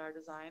presented our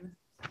design.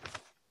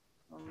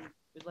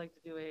 We'd like to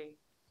do a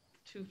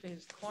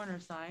 2-phased corner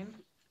sign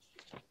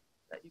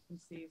that you can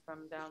see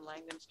from down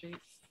Langdon Street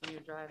when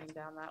you're driving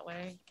down that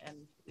way,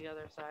 and the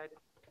other side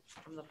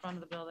from the front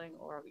of the building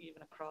or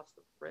even across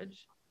the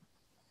bridge.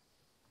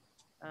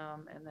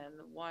 And then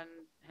the one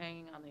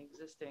hanging on the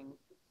existing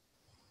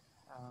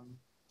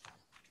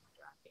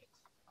bracket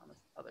on the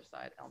other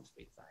side, Elm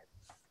Street side.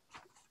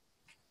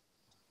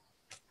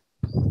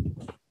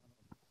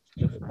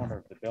 This corner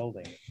of the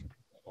building,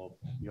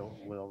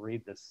 we'll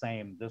read the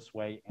same this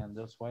way and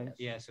this way?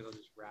 Yeah, so it'll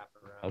just wrap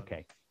around.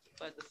 Okay,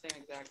 But the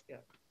same exact, yeah.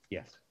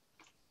 yes.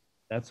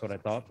 That's what I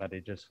thought, but I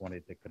just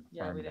wanted to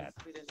Yeah, confirm we that.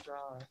 didn't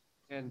draw.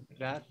 And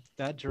that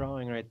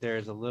drawing right there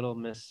is a little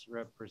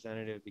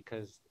misrepresentative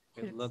because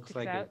It it looks sticks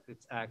like out.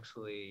 it's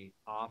actually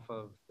off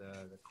of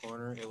the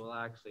corner. It will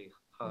actually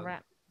hug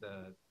Wrap.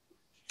 the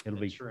It'll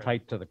the be trim.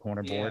 tight to the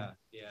corner board.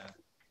 Yeah.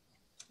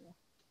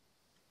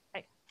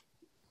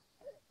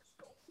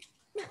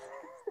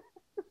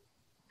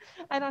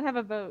 I don't have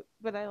a vote,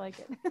 but I like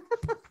it.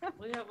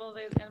 Well, yeah, well,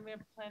 and we're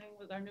planning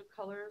with our new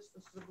colors.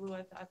 This is the blue.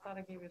 I thought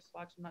I gave you a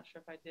swatch. I'm not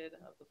sure if I did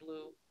of the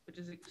blue, which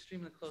is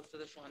extremely close to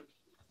this one.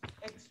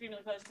 Extremely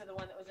close to the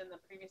one that was in the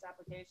previous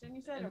application,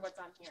 you said, or what's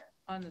on here?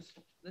 On this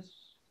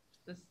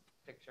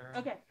picture.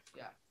 Okay.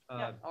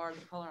 Or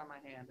the color on my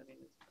hand. I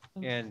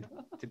mean, And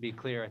to be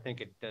clear, I think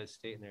it does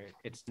state in there,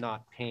 it's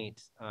not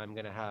paint. I'm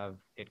going to have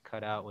it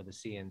cut out with a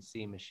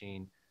CNC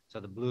machine. So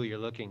the blue you're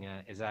looking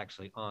at is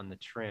actually on the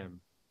trim.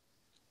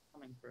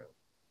 coming through.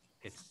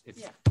 It's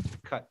Yeah.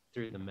 cut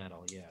through the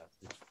metal. Yeah.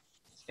 The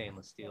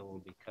stainless steel will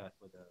be cut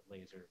with a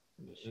laser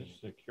This machine.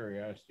 is a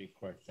curiosity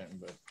question,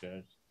 but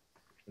does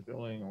the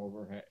building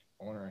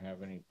owner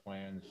have any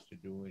plans to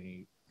do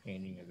any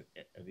painting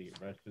of the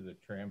rest of the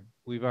trim?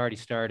 We've already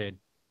started.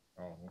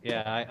 Oh, okay.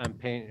 Yeah, I'm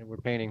painting. We're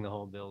painting the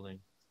whole building.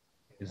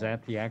 Is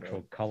that the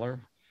actual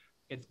color?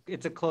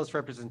 It's a close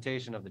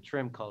representation of the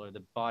trim color.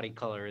 The body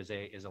color is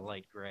a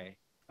light gray.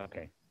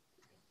 Okay.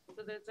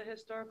 So there's a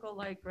historical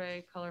light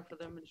gray color for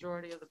the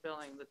majority of the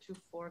building. The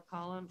four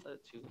columns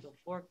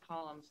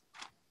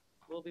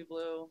will be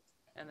blue,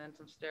 and then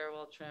some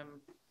stairwell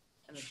trim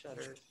and the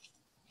shutters.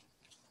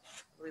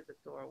 I believe the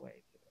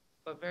doorway,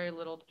 but very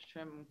little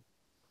trim.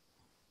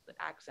 The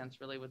accents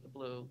really with the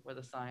blue where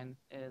the sign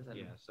is. And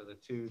Yeah. So the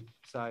two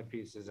side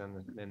pieces and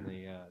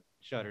the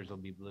shutters will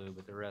be blue,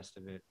 but the rest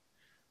of it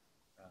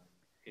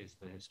is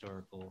the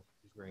historical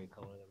gray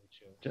color that we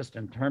showed. Just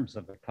in terms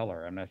of the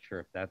color, I'm not sure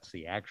if that's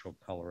the actual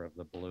color of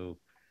the blue,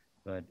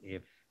 but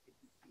if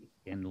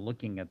in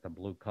looking at the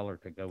blue color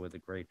to go with the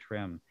gray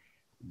trim,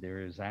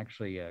 there is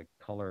actually a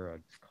color,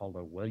 it's called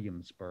a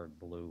Williamsburg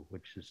blue,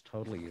 which is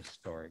totally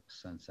historic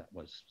since that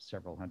was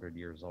several hundred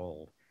years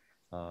old,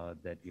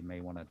 that you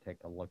may want to take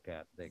a look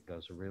at, that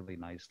goes really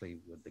nicely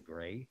with the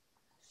gray.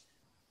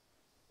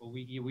 Well,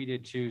 we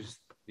did choose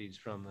these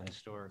from the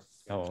historic.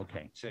 Oh,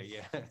 okay. So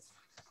yeah,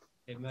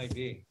 it might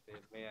be.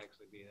 It may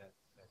actually be that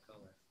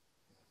color.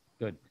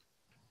 Good.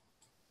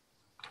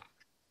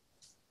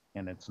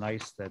 And it's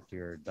nice that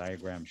your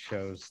diagram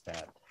shows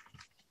that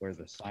where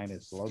the sign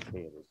is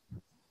located,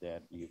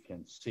 that you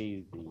can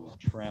see the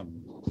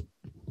trim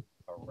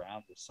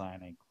around the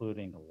sign,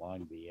 including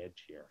along the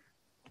edge here.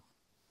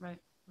 right.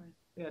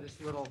 Yeah,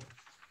 just little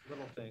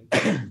thing.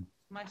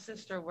 My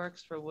sister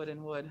works for Wood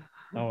and Wood.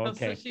 Oh,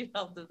 okay. So she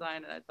helped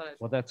design it. I thought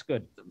Well, that's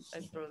good.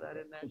 I'd throw that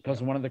in there.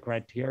 Because one of the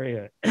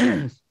criteria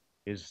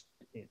is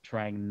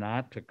trying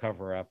not to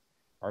cover up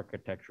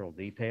architectural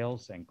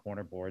details, and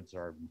corner boards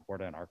are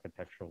important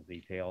architectural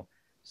detail.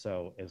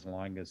 So as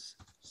long as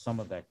some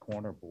of that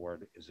corner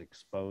board is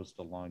exposed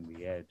along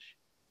the edge,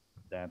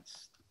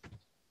 that's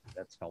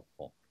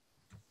helpful.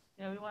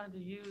 Yeah, we wanted to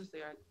use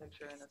the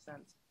architecture in a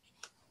sense.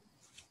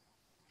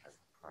 As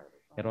part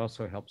of It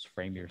also helps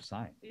frame your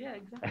sign. Yeah,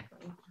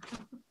 exactly.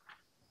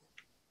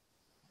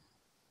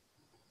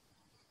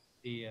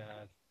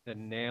 the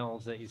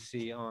nails that you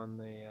see on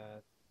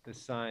the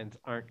signs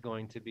aren't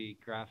going to be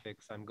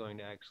graphics. I'm going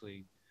to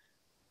actually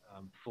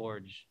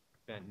forge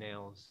bent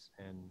nails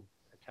and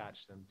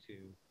attach them to.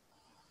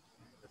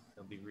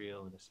 They'll be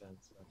real in a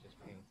sense, not just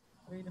paint.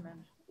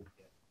 3-dimensional.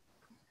 Yeah.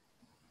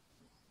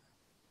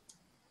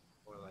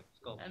 Or like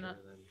sculpture. And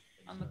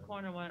on the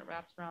corner one, it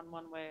wraps around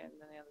one way, and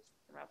then the other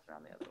wraps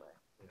around the other way.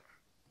 Yeah.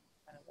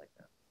 Kind of like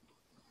that.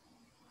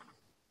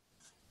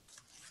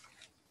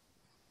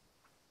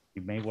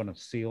 You may want to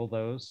seal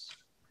those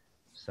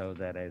so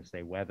that as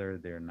they weather,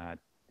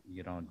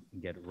 you don't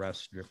get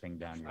rust dripping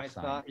down your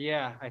sign.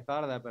 I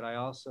thought of that, but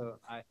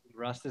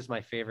rust is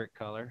my favorite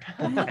color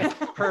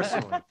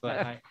personally,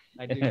 but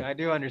I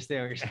do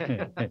understand what you're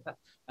saying.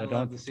 I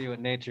love to see what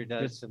nature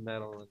does to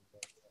metal.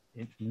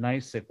 It's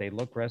nice if they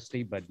look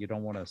rusty, but you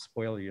don't want to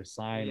spoil your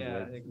sign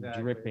with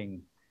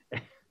dripping.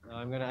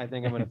 I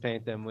think I'm gonna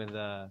paint them with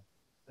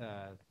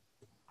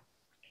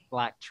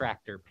black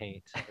tractor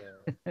paint.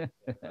 Make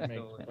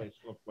the place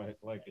look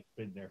like it's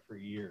been there for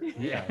years.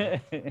 Yeah.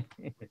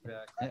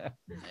 Exactly.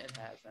 It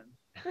hasn't.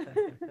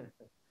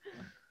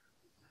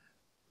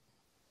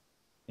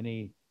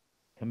 Any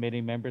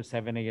committee members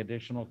have any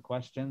additional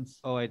questions?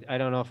 Oh, I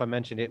don't know if I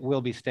mentioned it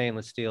will be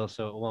stainless steel,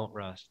 so it won't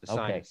rust. The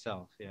sign Okay.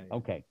 itself. Yeah.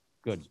 Okay,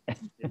 good.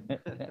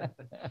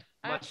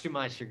 Much to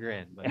my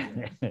chagrin, but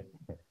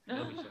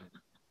it'll be fine.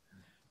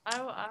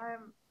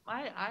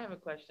 I have a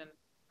question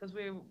because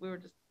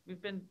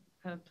we've been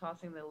kind of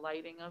tossing the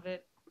lighting of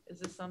it. Is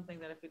this something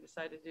that if we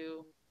decide to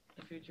do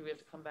in the future, we have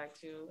to come back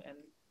to? And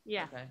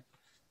Yeah. Okay.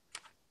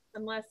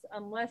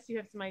 Unless you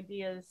have some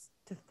ideas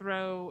to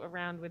throw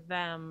around with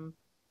them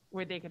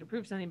where they could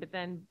approve something, but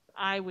then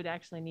I would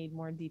actually need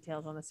more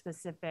details on the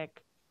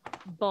specific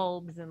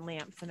bulbs and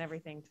lamps and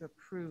everything to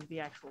approve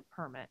the actual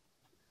permit.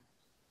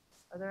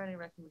 Are there any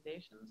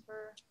recommendations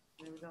for?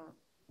 We don't.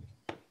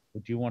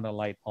 Would you want to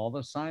light all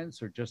the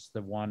signs or just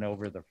the one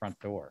over the front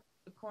door?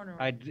 The corner.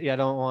 I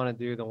don't want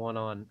to do the one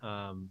on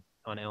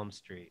Elm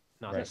Street,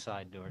 not Right. the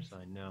side door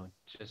sign. No,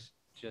 just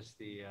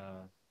the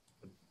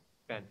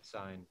bent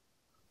sign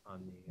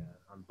on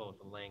both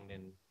the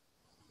Langdon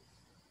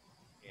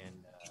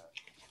and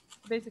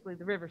Basically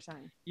the river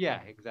sign.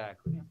 yeah,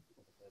 exactly. Yeah.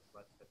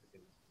 That's a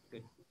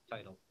good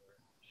title for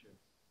it, sure.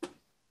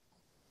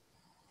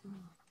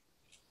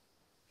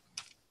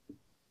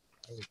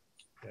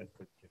 That's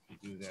what, if you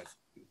do that,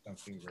 do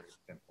something very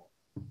simple.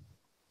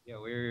 Yeah,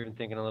 we were even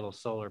thinking a little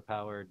solar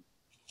powered,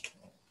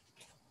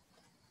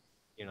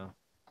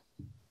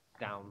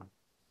 down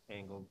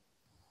angled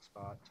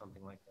spot,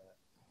 something like that.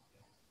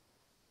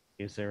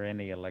 Is there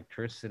any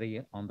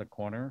electricity on the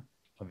corner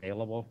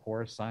available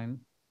for a sign?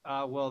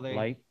 Well,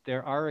 Light?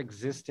 there are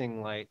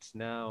existing lights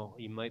now.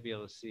 You might be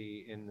able to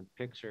see in the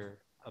picture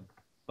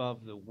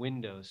above the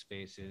window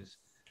spaces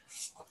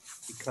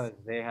because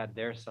they had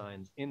their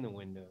signs in the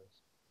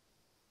windows.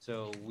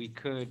 So we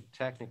could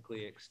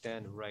technically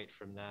extend right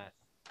from that.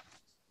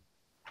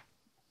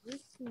 I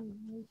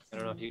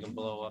don't know if you can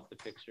blow up the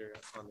picture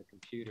on the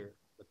computer,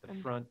 but the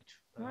front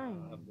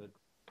of that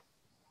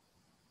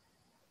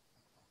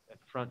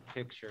front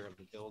picture of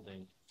the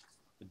building,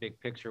 the big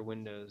picture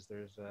windows,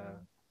 there's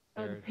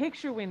The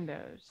picture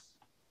windows.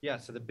 yeah,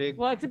 so the big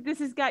Well, except this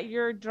has got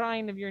your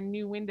drawing of your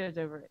new windows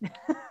over it.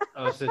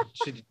 so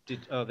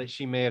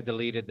she may have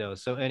deleted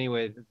those. So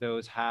anyway,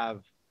 those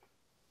have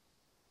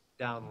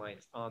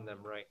downlights on them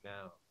right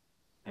now.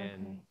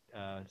 And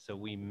so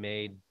we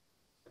may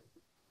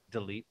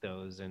delete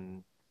those,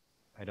 and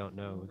I don't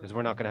know because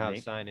we're not going to have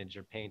signage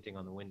or painting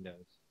on the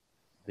windows.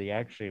 They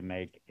actually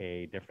make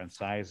different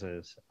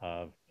sizes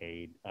of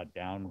a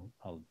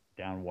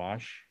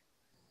downwash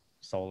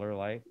solar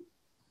light,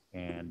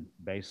 and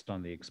based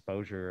on the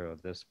exposure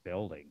of this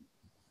building,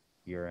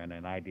 you're in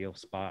an ideal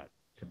spot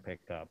to pick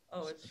up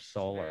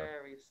solar.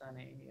 Very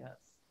sunny, yes.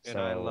 And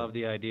I love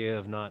the idea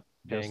of not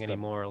paying any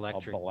more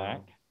electric.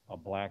 A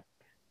black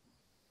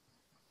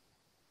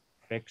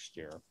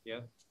fixture.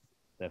 Yep.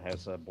 That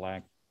has a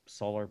black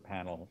solar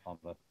panel on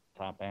the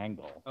top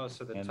angle. Oh,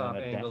 so the top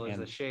angle is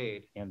the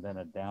shade. And then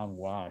a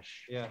downwash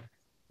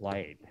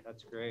light.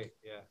 That's great.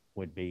 Yeah.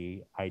 Would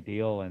be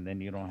ideal, and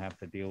then you don't have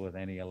to deal with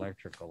any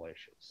electrical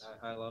issues.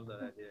 I love that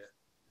idea.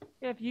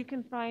 Yeah, if you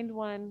can find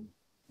one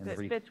that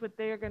fits what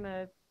they're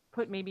gonna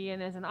put maybe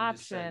in as an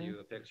option. Send you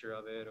a picture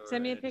of it, or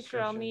send me a picture.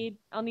 I'll need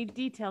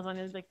details on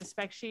it, like the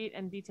spec sheet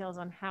and details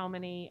on how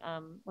many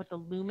what the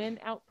lumen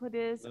output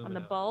is on the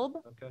bulb.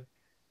 Okay.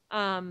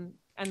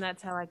 And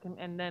that's how I can,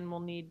 and then we'll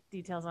need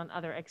details on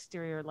other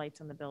exterior lights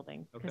on the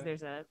building because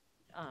there's a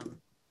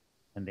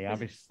and they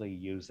obviously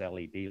use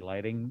LED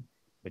lighting,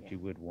 but you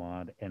would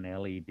want an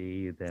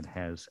LED that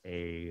has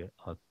a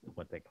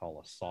what they call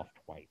a soft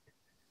white,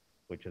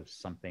 which is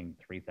something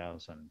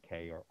 3000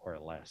 K or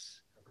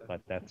less. Okay.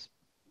 But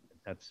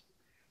that's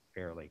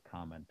fairly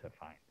common to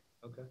find.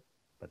 Okay.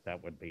 But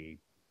that would be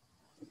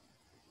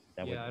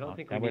I don't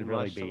think that we would need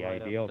really much to be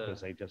light up ideal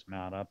because they just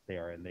mount up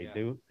there, and they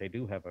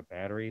do have a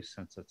battery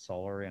since it's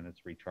solar and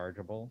it's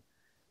rechargeable,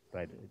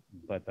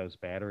 but those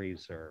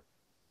batteries are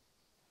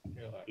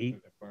E-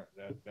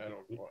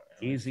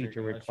 easy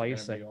to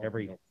replace at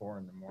every. 4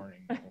 in the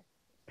morning.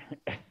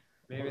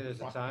 Maybe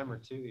there's a time or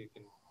two you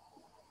can.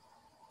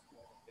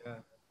 Yeah.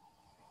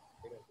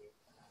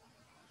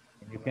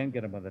 You can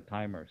get them with a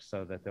timer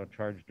so that they'll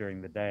charge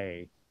during the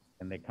day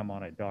and they come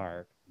on at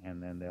dark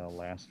and then they'll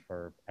last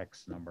for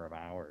X number of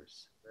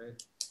hours.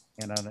 Right.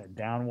 And on a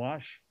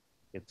downwash,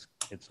 it's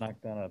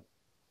not gonna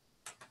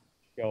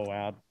go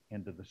out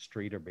into the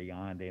street or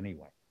beyond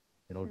anyway.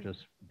 It'll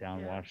just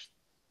downwash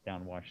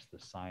the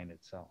sign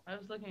itself. I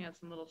was looking at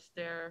some little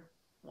stair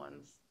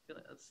ones,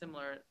 a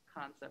similar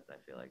concept, I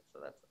feel like. So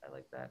I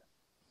like that.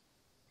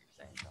 You're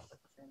saying sounds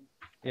like the same.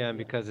 Yeah, and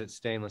because it's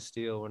stainless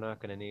steel, we're not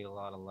going to need a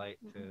lot of light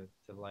to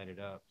light it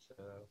up. So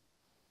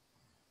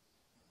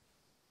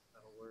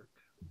that'll work.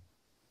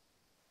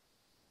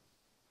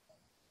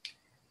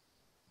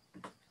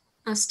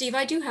 Steve,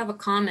 I do have a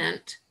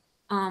comment.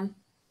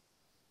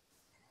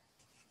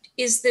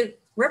 Is the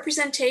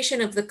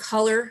representation of the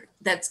color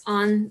that's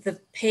on the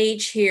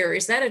page here,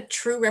 is that a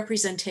true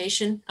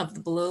representation of the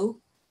blue?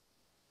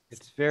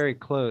 It's very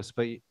close,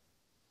 but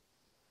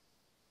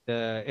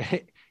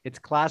it's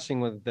clashing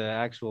with the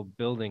actual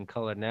building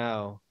color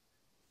now.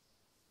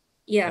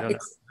 Yeah,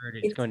 it's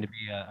going to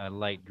be a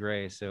light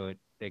gray, so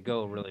they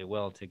go really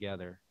well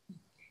together.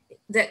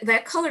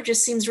 That color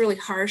just seems really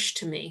harsh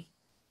to me.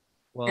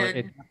 Well,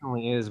 it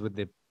definitely is with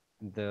the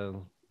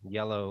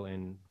yellow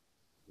and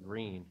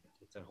green.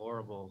 It's a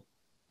horrible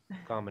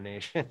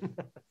combination.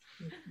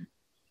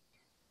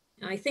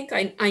 I think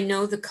I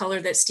know the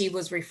color that Steve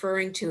was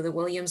referring to, the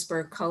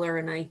Williamsburg color,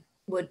 and I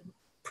would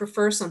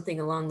prefer something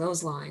along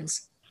those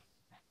lines.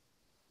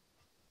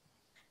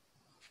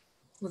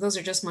 Well, those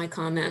are just my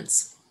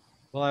comments.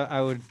 Well,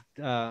 I would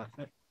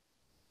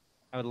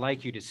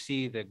like you to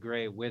see the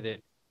gray with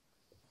it.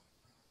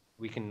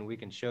 We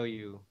can show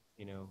you,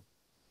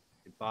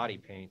 the body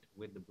paint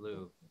with the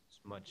blue. It's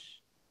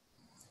much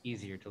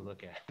easier to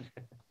look at.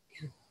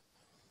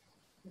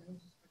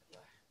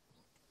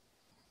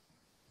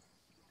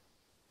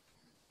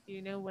 Do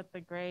you know what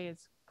the gray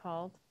is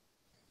called?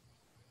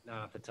 Not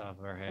off the top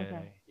of our head.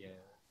 Okay. Yeah.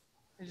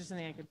 It's just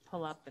something I could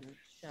pull up and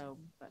show,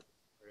 but.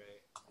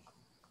 Right.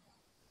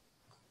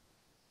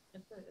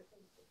 It's a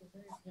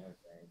very pale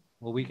gray.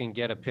 Well, we can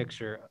get a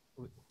picture.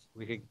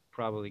 We could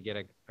probably get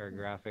our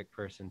graphic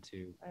person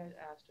to. I had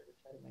asked her to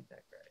try to make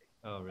that gray.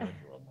 Oh, really?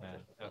 It's a little more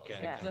difficult. Okay.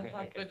 Yeah.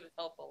 That would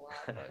help a lot.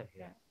 But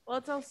Yeah. Well,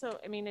 it's also,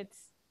 I mean,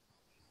 it's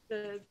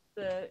the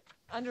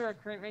under our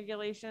current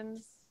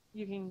regulations,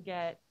 you can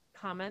get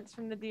comments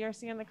from the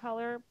DRC on the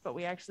color, but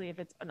we actually, if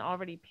it's an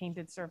already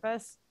painted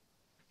surface,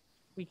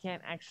 we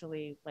can't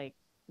actually like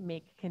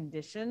make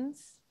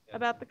conditions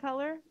about the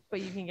color,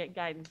 but you can get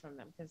guidance from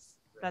them because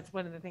that's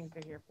one of the things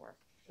they're here for.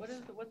 what's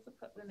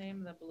the name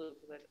of the blue?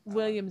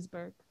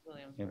 Williamsburg.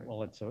 Williamsburg.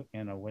 Well, it's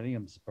in a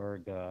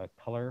Williamsburg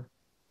color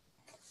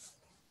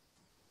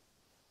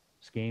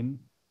scheme,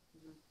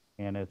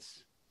 and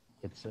it's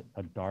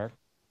a dark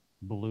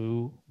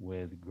blue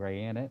with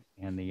gray in it.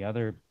 And the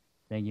other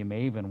thing, you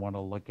may even want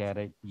to look at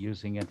it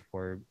using it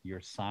for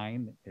your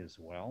sign as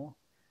well,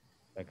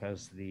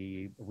 because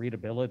the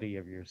readability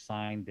of your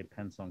sign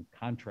depends on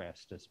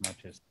contrast as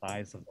much as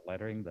size of the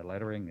lettering. The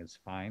lettering is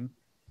fine.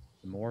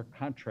 The more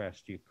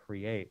contrast you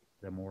create,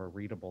 the more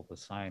readable the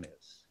sign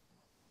is.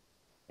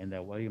 And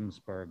that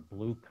Williamsburg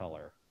blue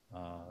color,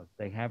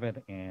 they have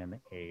it in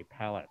a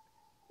palette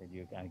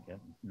that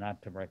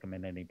not to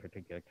recommend any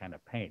particular kind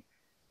of paint,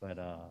 but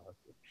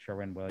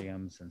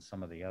Sherwin-Williams and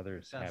some of the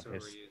others have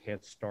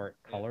historic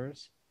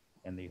colors.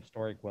 And the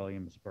historic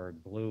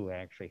Williamsburg blue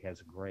actually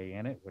has gray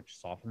in it, which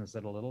softens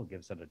it a little,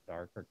 gives it a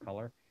darker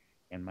color,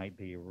 and might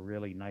be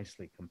really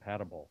nicely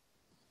compatible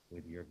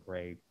with your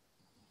gray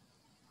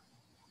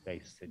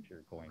base that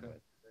you're going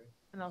with.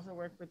 And also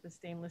work with the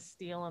stainless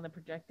steel on the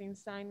projecting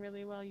sign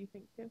really well, you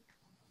think too?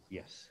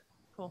 Yes.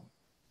 Cool.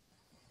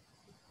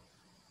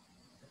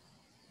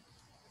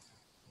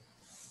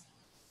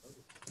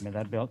 I mean,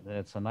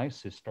 that's a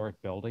nice historic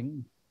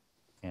building,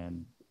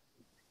 and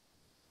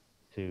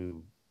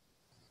to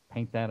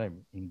paint that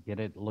and get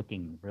it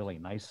looking really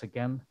nice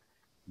again,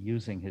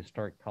 using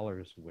historic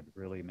colors would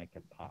really make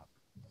it pop.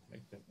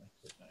 Make it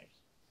nice.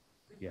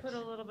 We put a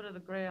little bit of the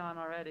gray on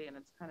already, and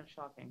it's kind of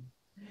shocking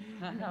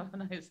how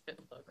nice it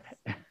looks.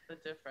 The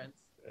difference.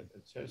 It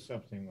says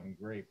something when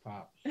gray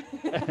pops.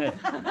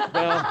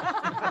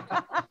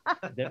 Well,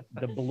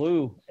 the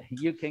blue,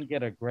 you can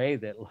get a gray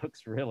that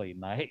looks really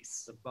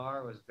nice. The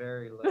bar was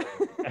very low.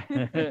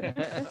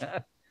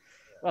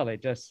 Well,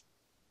 it doesn't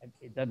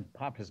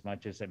pop as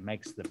much as it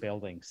makes the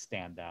building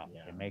stand out.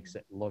 Yeah. It makes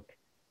it look,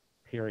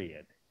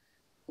 period.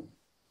 Well,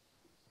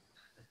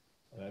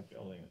 that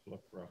building has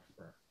looked rough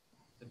for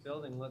The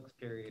building looks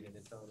period in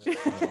its own. a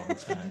long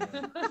time.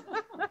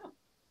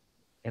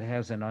 It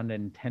has an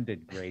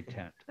unintended gray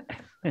tint.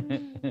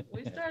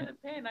 We started to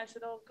paint. I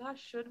said, "Oh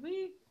gosh, should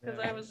we?" Because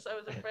I was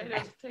afraid it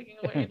was taking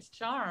away its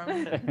charm.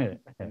 And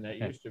that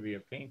used to be a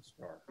paint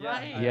store.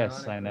 Right.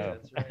 Yes, I know.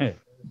 That's right.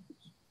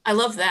 I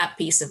love that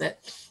piece of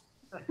it.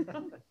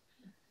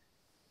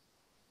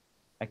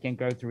 I can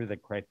go through the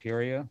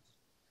criteria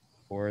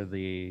for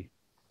the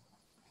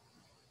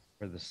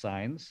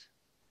signs.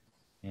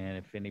 And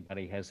if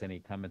anybody has any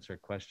comments or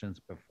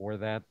questions before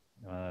that,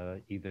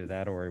 either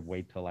that or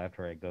wait till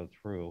after I go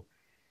through.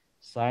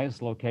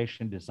 Size,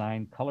 location,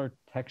 design, color,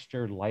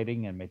 texture,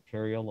 lighting, and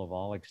material of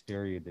all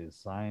exterior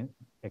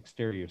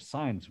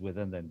signs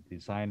within the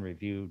design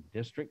review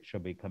district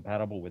shall be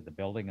compatible with the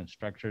building and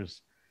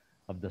structures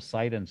of the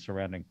site and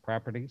surrounding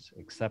properties,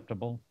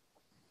 acceptable.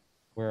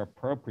 Where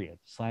appropriate,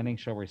 signing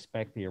shall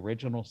respect the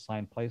original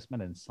sign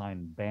placement and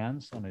sign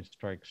bands on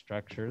historic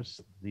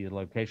structures. The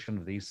location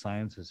of these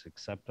signs is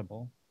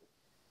acceptable.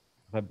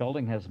 If a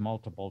building has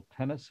multiple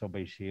tenants,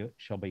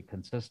 shall be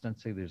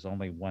consistency. There's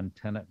only one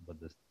tenant with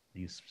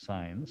these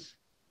signs.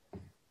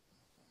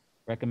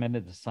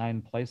 Recommended the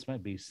sign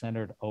placement be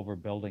centered over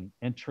building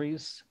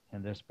entries.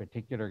 In this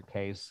particular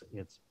case,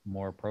 it's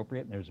more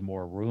appropriate and there's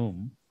more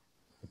room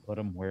to put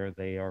them where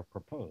they are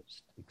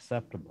proposed.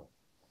 Acceptable.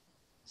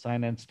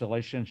 Sign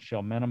installation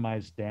shall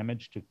minimize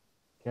damage to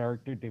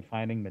character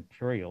defining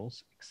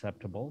materials.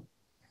 Acceptable.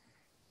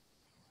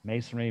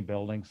 Masonry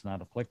buildings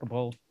not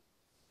applicable.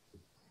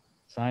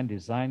 Sign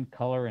design,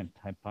 color, and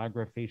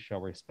typography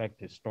shall respect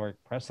historic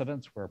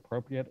precedents where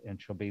appropriate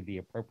and shall be the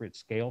appropriate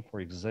scale for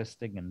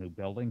existing and new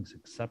buildings.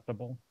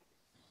 Acceptable.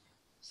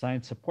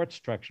 Sign support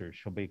structure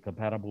shall be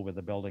compatible with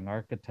the building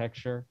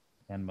architecture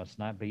and must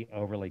not be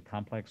overly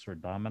complex or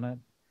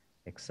dominant.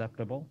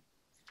 Acceptable.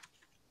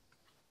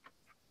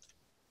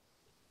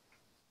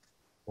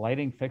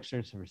 Lighting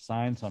fixtures or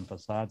signs on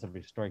facades of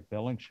historic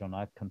buildings shall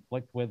not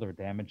conflict with or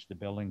damage the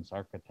building's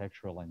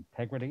architectural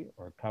integrity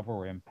or cover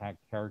or impact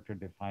character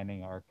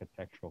defining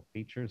architectural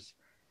features.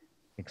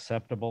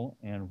 Acceptable.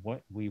 And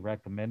what we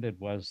recommended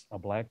was a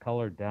black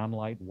color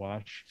downlight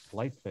wash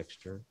light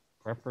fixture,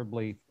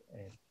 preferably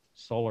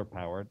solar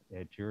powered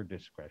at your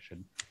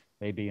discretion,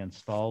 may be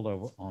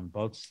installed on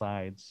both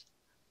sides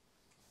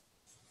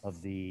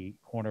of the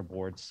corner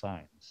board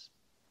signs.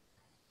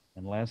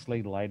 And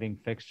lastly, lighting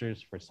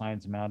fixtures for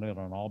signs mounted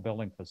on all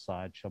building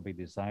facades shall be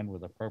designed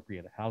with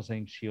appropriate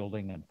housing,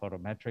 shielding, and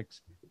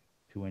photometrics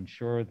to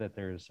ensure that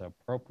there is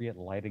appropriate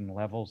lighting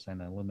levels and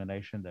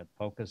illumination that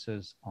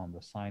focuses on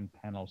the sign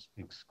panels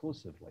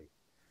exclusively.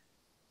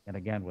 And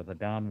again, with a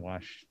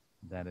downwash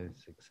that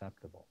is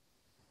acceptable.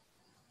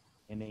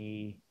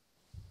 Do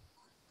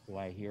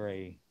I hear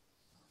a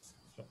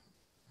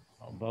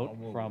vote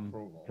from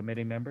approval.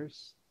 Committee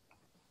members?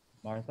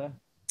 Martha?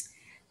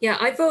 Yeah,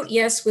 I vote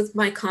yes with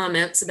my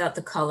comments about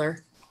the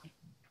color.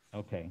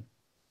 Okay.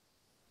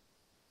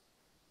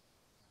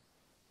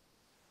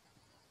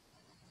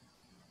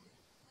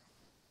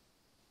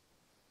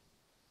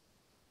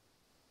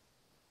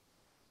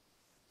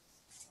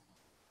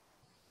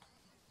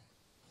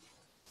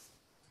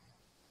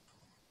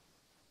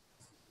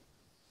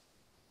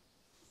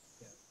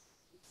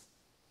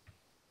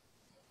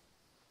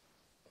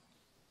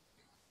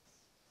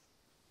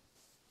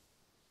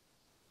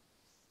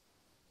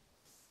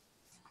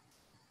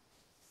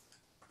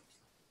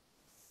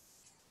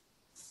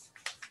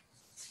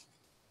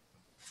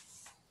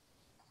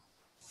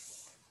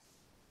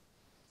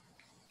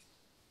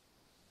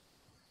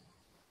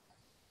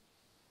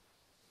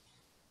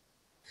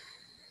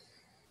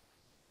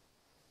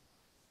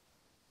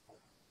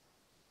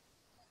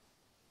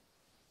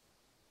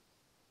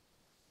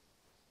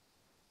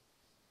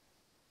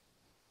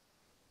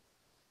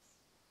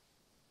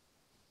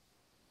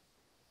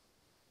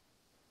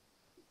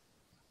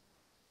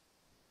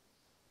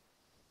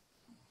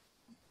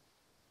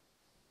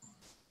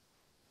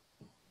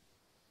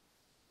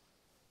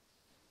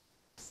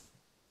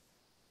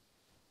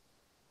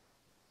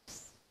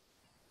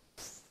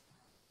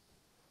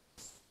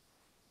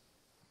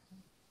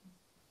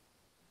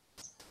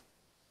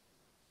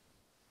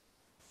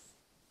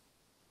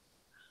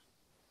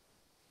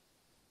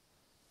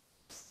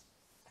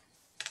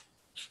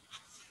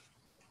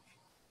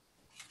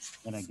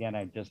 And again,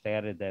 I just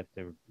added that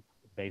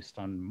based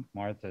on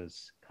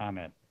Martha's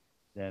comment,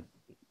 that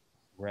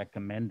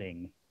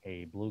recommending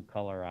a blue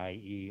color,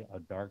 i.e. a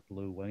dark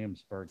blue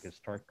Williamsburg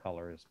historic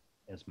color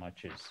as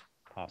much as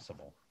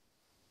possible.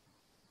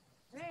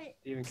 Right.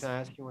 Steven, can I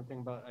ask you one thing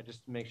about,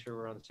 just to make sure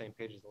we're on the same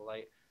page as the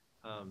light?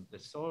 The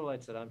solar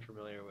lights that I'm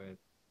familiar with,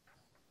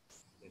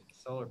 the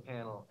solar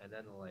panel and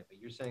then the light, but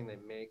you're saying they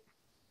make,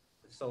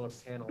 the solar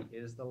panel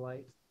is the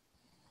light?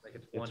 Like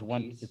it's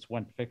one piece? It's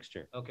one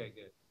fixture. Okay,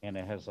 good. And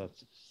it has a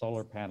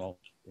solar panel.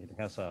 It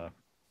has a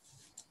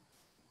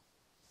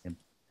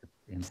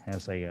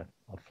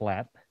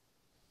flat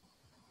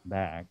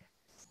back,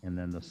 and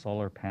then the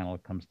solar panel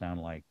comes down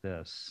like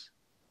this,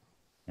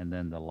 and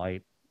then the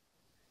light.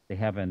 They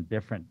have in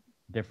different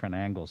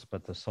angles,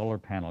 but the solar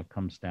panel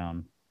comes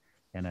down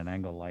in an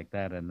angle like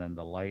that, and then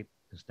the light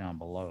is down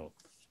below.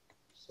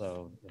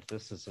 So if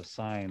this is a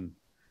sign,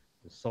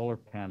 the solar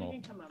panel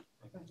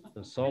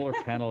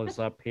is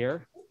up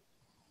here,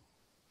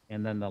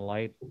 and then the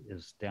light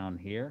is down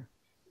here.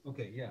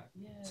 Okay, yeah.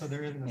 So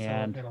there isn't a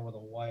solar panel with a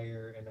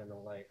wire and then a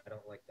light. I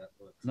don't like that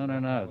look.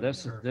 No.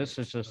 This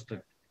is just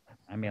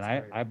I mean,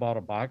 I bought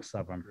a box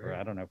of them for,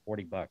 I don't know,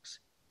 40 bucks.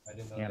 I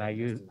didn't know And that I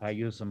existed.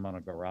 use them on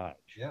a garage.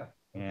 Yeah.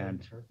 okay, And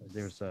perfect.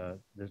 there's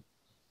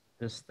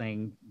this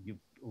thing, you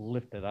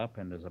lift it up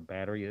and there's a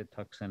battery that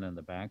tucks in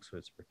the back, so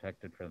it's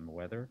protected from the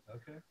weather.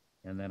 Okay.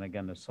 And then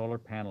again, the solar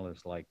panel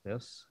is like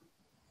this.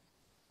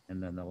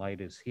 And then the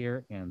light is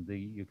here, and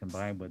you can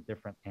buy them with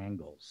different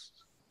angles.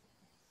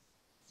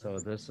 So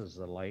this is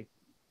the light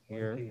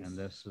here, and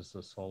this is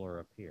the solar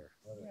up here.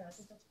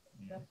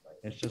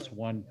 It's just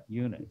one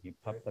unit. You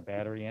pop the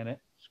battery in it,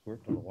 screw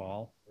it to the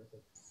wall,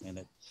 and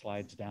it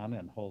slides down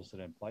and holds it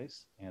in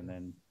place. And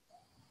then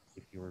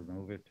if you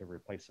remove it to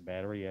replace the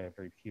battery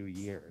every few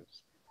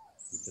years,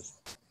 you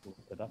just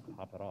lift it up,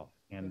 pop it off.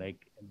 And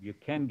you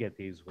can get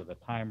these with a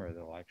timer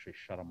that'll actually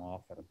shut them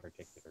off at a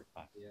particular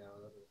time. Yeah,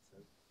 well, that makes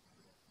sense.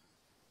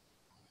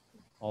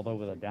 Although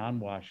with a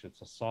downwash,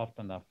 it's a soft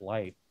enough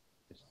light,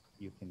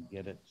 you can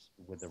get it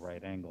with the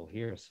right angle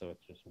here, so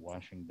it's just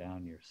washing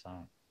down your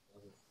sign.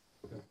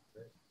 Okay,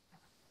 great.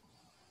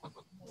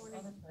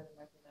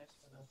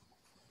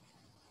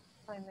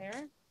 Sign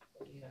there.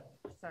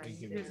 Sorry, They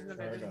give there's you a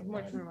chart on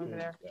more room over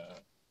there.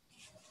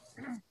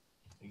 latitude,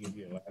 they give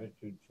you a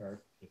latitude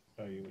chart to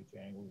tell you which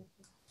angle.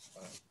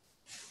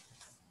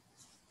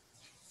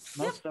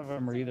 Most of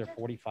them are either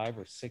 45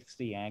 or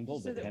 60 angle,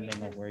 So that we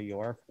depending on can where you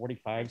are.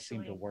 45 seem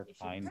to actually work issue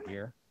fine permit.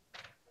 here.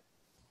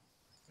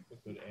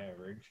 A good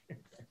average.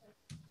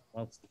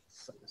 Well,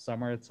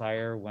 summer it's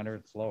higher, winter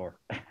it's lower.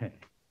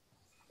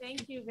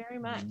 Thank you very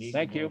You much. need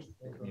Thank the you. most-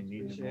 You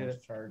need the Appreciate most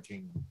it.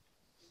 charging.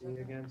 See you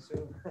again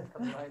soon.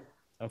 Bye.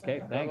 Okay,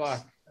 Good thanks.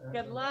 luck.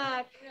 Good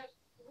luck.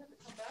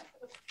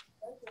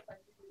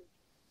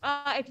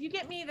 If you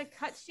get me the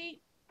cut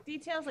sheet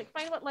details, like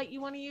find what light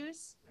you want to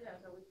use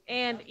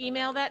and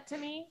email that to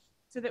me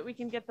so that we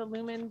can get the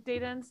lumen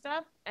data and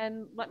stuff,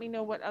 and let me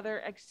know what other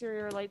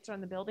exterior lights are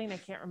on the building. I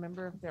can't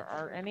remember if there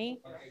are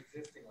any.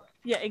 Existing one.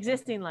 Yeah,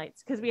 existing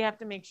lights, because we have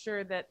to make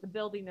sure that the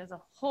building as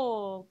a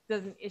whole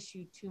doesn't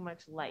issue too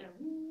much light.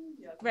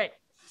 Right.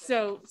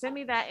 So send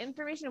me that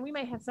information, and we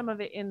might have some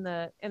of it in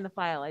the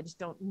file. I just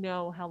don't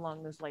know how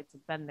long those lights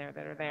have been there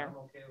that are there. I'm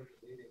okay with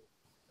deleting.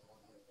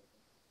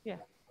 Yeah.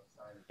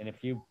 And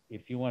if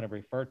you want to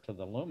refer to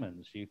the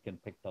lumens, you can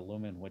pick the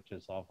lumen, which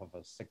is off of a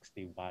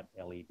 60-watt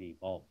LED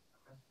bulb.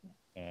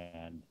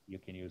 And you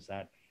can use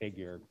that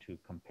figure to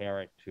compare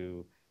it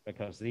to,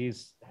 because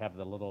these have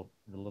the little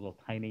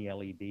tiny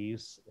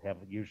LEDs,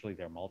 usually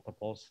they're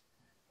multiples,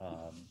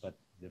 but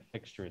the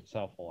fixture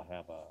itself will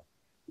have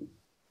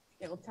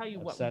It will tell you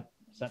a what. set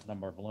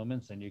number of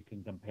lumens, and you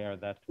can compare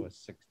that to a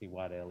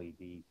 60-watt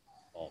LED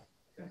bulb.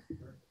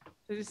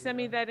 So just send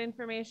me that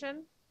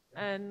information,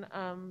 and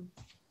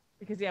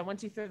because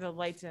once you throw the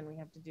lights in, we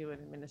have to do an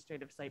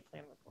administrative site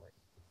plan report.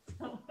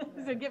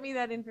 So get me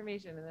that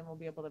information, and then we'll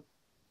be able to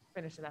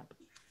finish it up.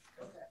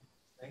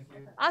 Thank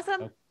you.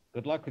 Awesome. Okay.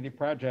 Good luck with your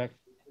project.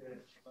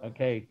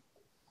 Okay.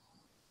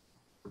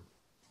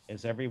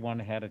 Has everyone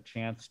had a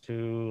chance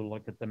to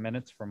look at the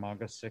minutes from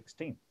August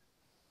 16th?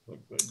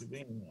 Look good to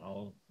me.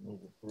 I'll move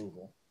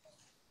approval.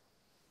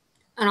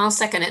 And I'll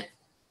second it.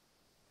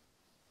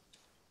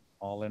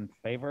 All in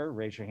favor,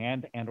 raise your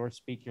hand and or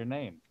speak your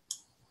name.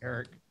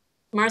 Eric,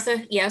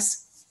 Martha,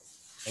 yes.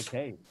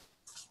 Okay,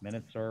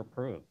 minutes are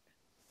approved.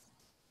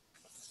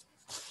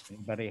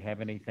 Anybody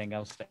have anything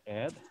else to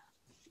add?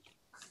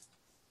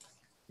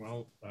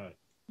 well,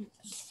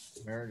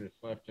 Meredith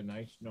left a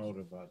nice note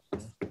about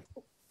the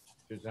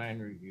design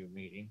review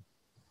meeting.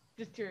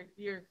 Just your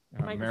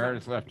Meredith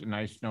microphone. left a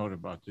nice note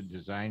about the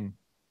design,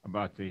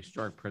 about the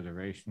Historic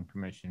Preservation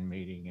Commission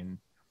meeting, and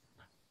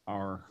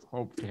our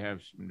hope to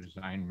have some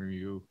design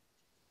review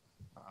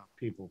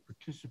people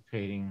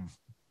participating,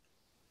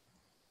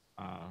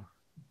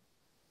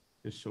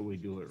 just so we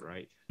do it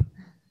right.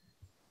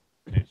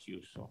 That's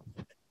useful.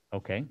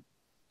 Okay,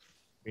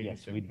 Meeting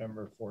Yes, we-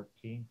 September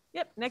 14th.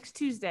 Yep, next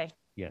Tuesday,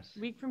 yes.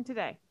 week from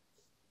today.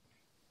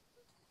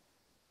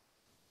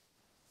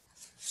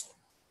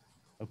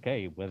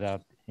 Okay,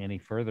 without any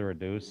further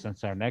ado,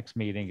 since our next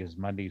meeting is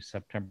Monday,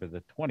 September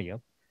the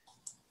 20th,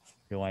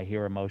 do I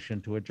hear a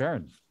motion to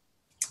adjourn?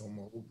 So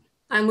moved.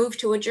 I move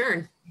to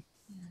adjourn.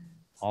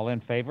 All in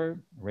favor,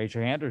 raise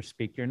your hand or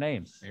speak your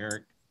names.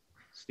 Eric,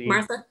 Steve,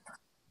 Martha,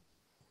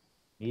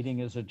 meeting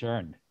is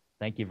adjourned.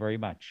 Thank you very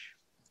much.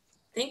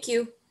 thank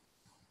you.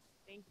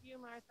 Thank you,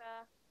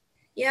 Martha.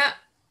 Yeah.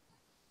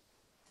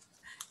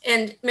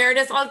 And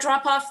Meredith, I'll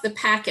drop off the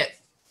packet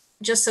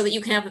just so that you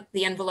can have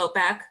the envelope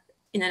back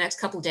in the next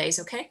couple of days,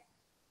 okay?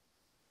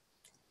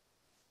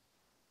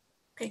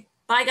 Okay,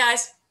 bye,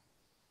 guys.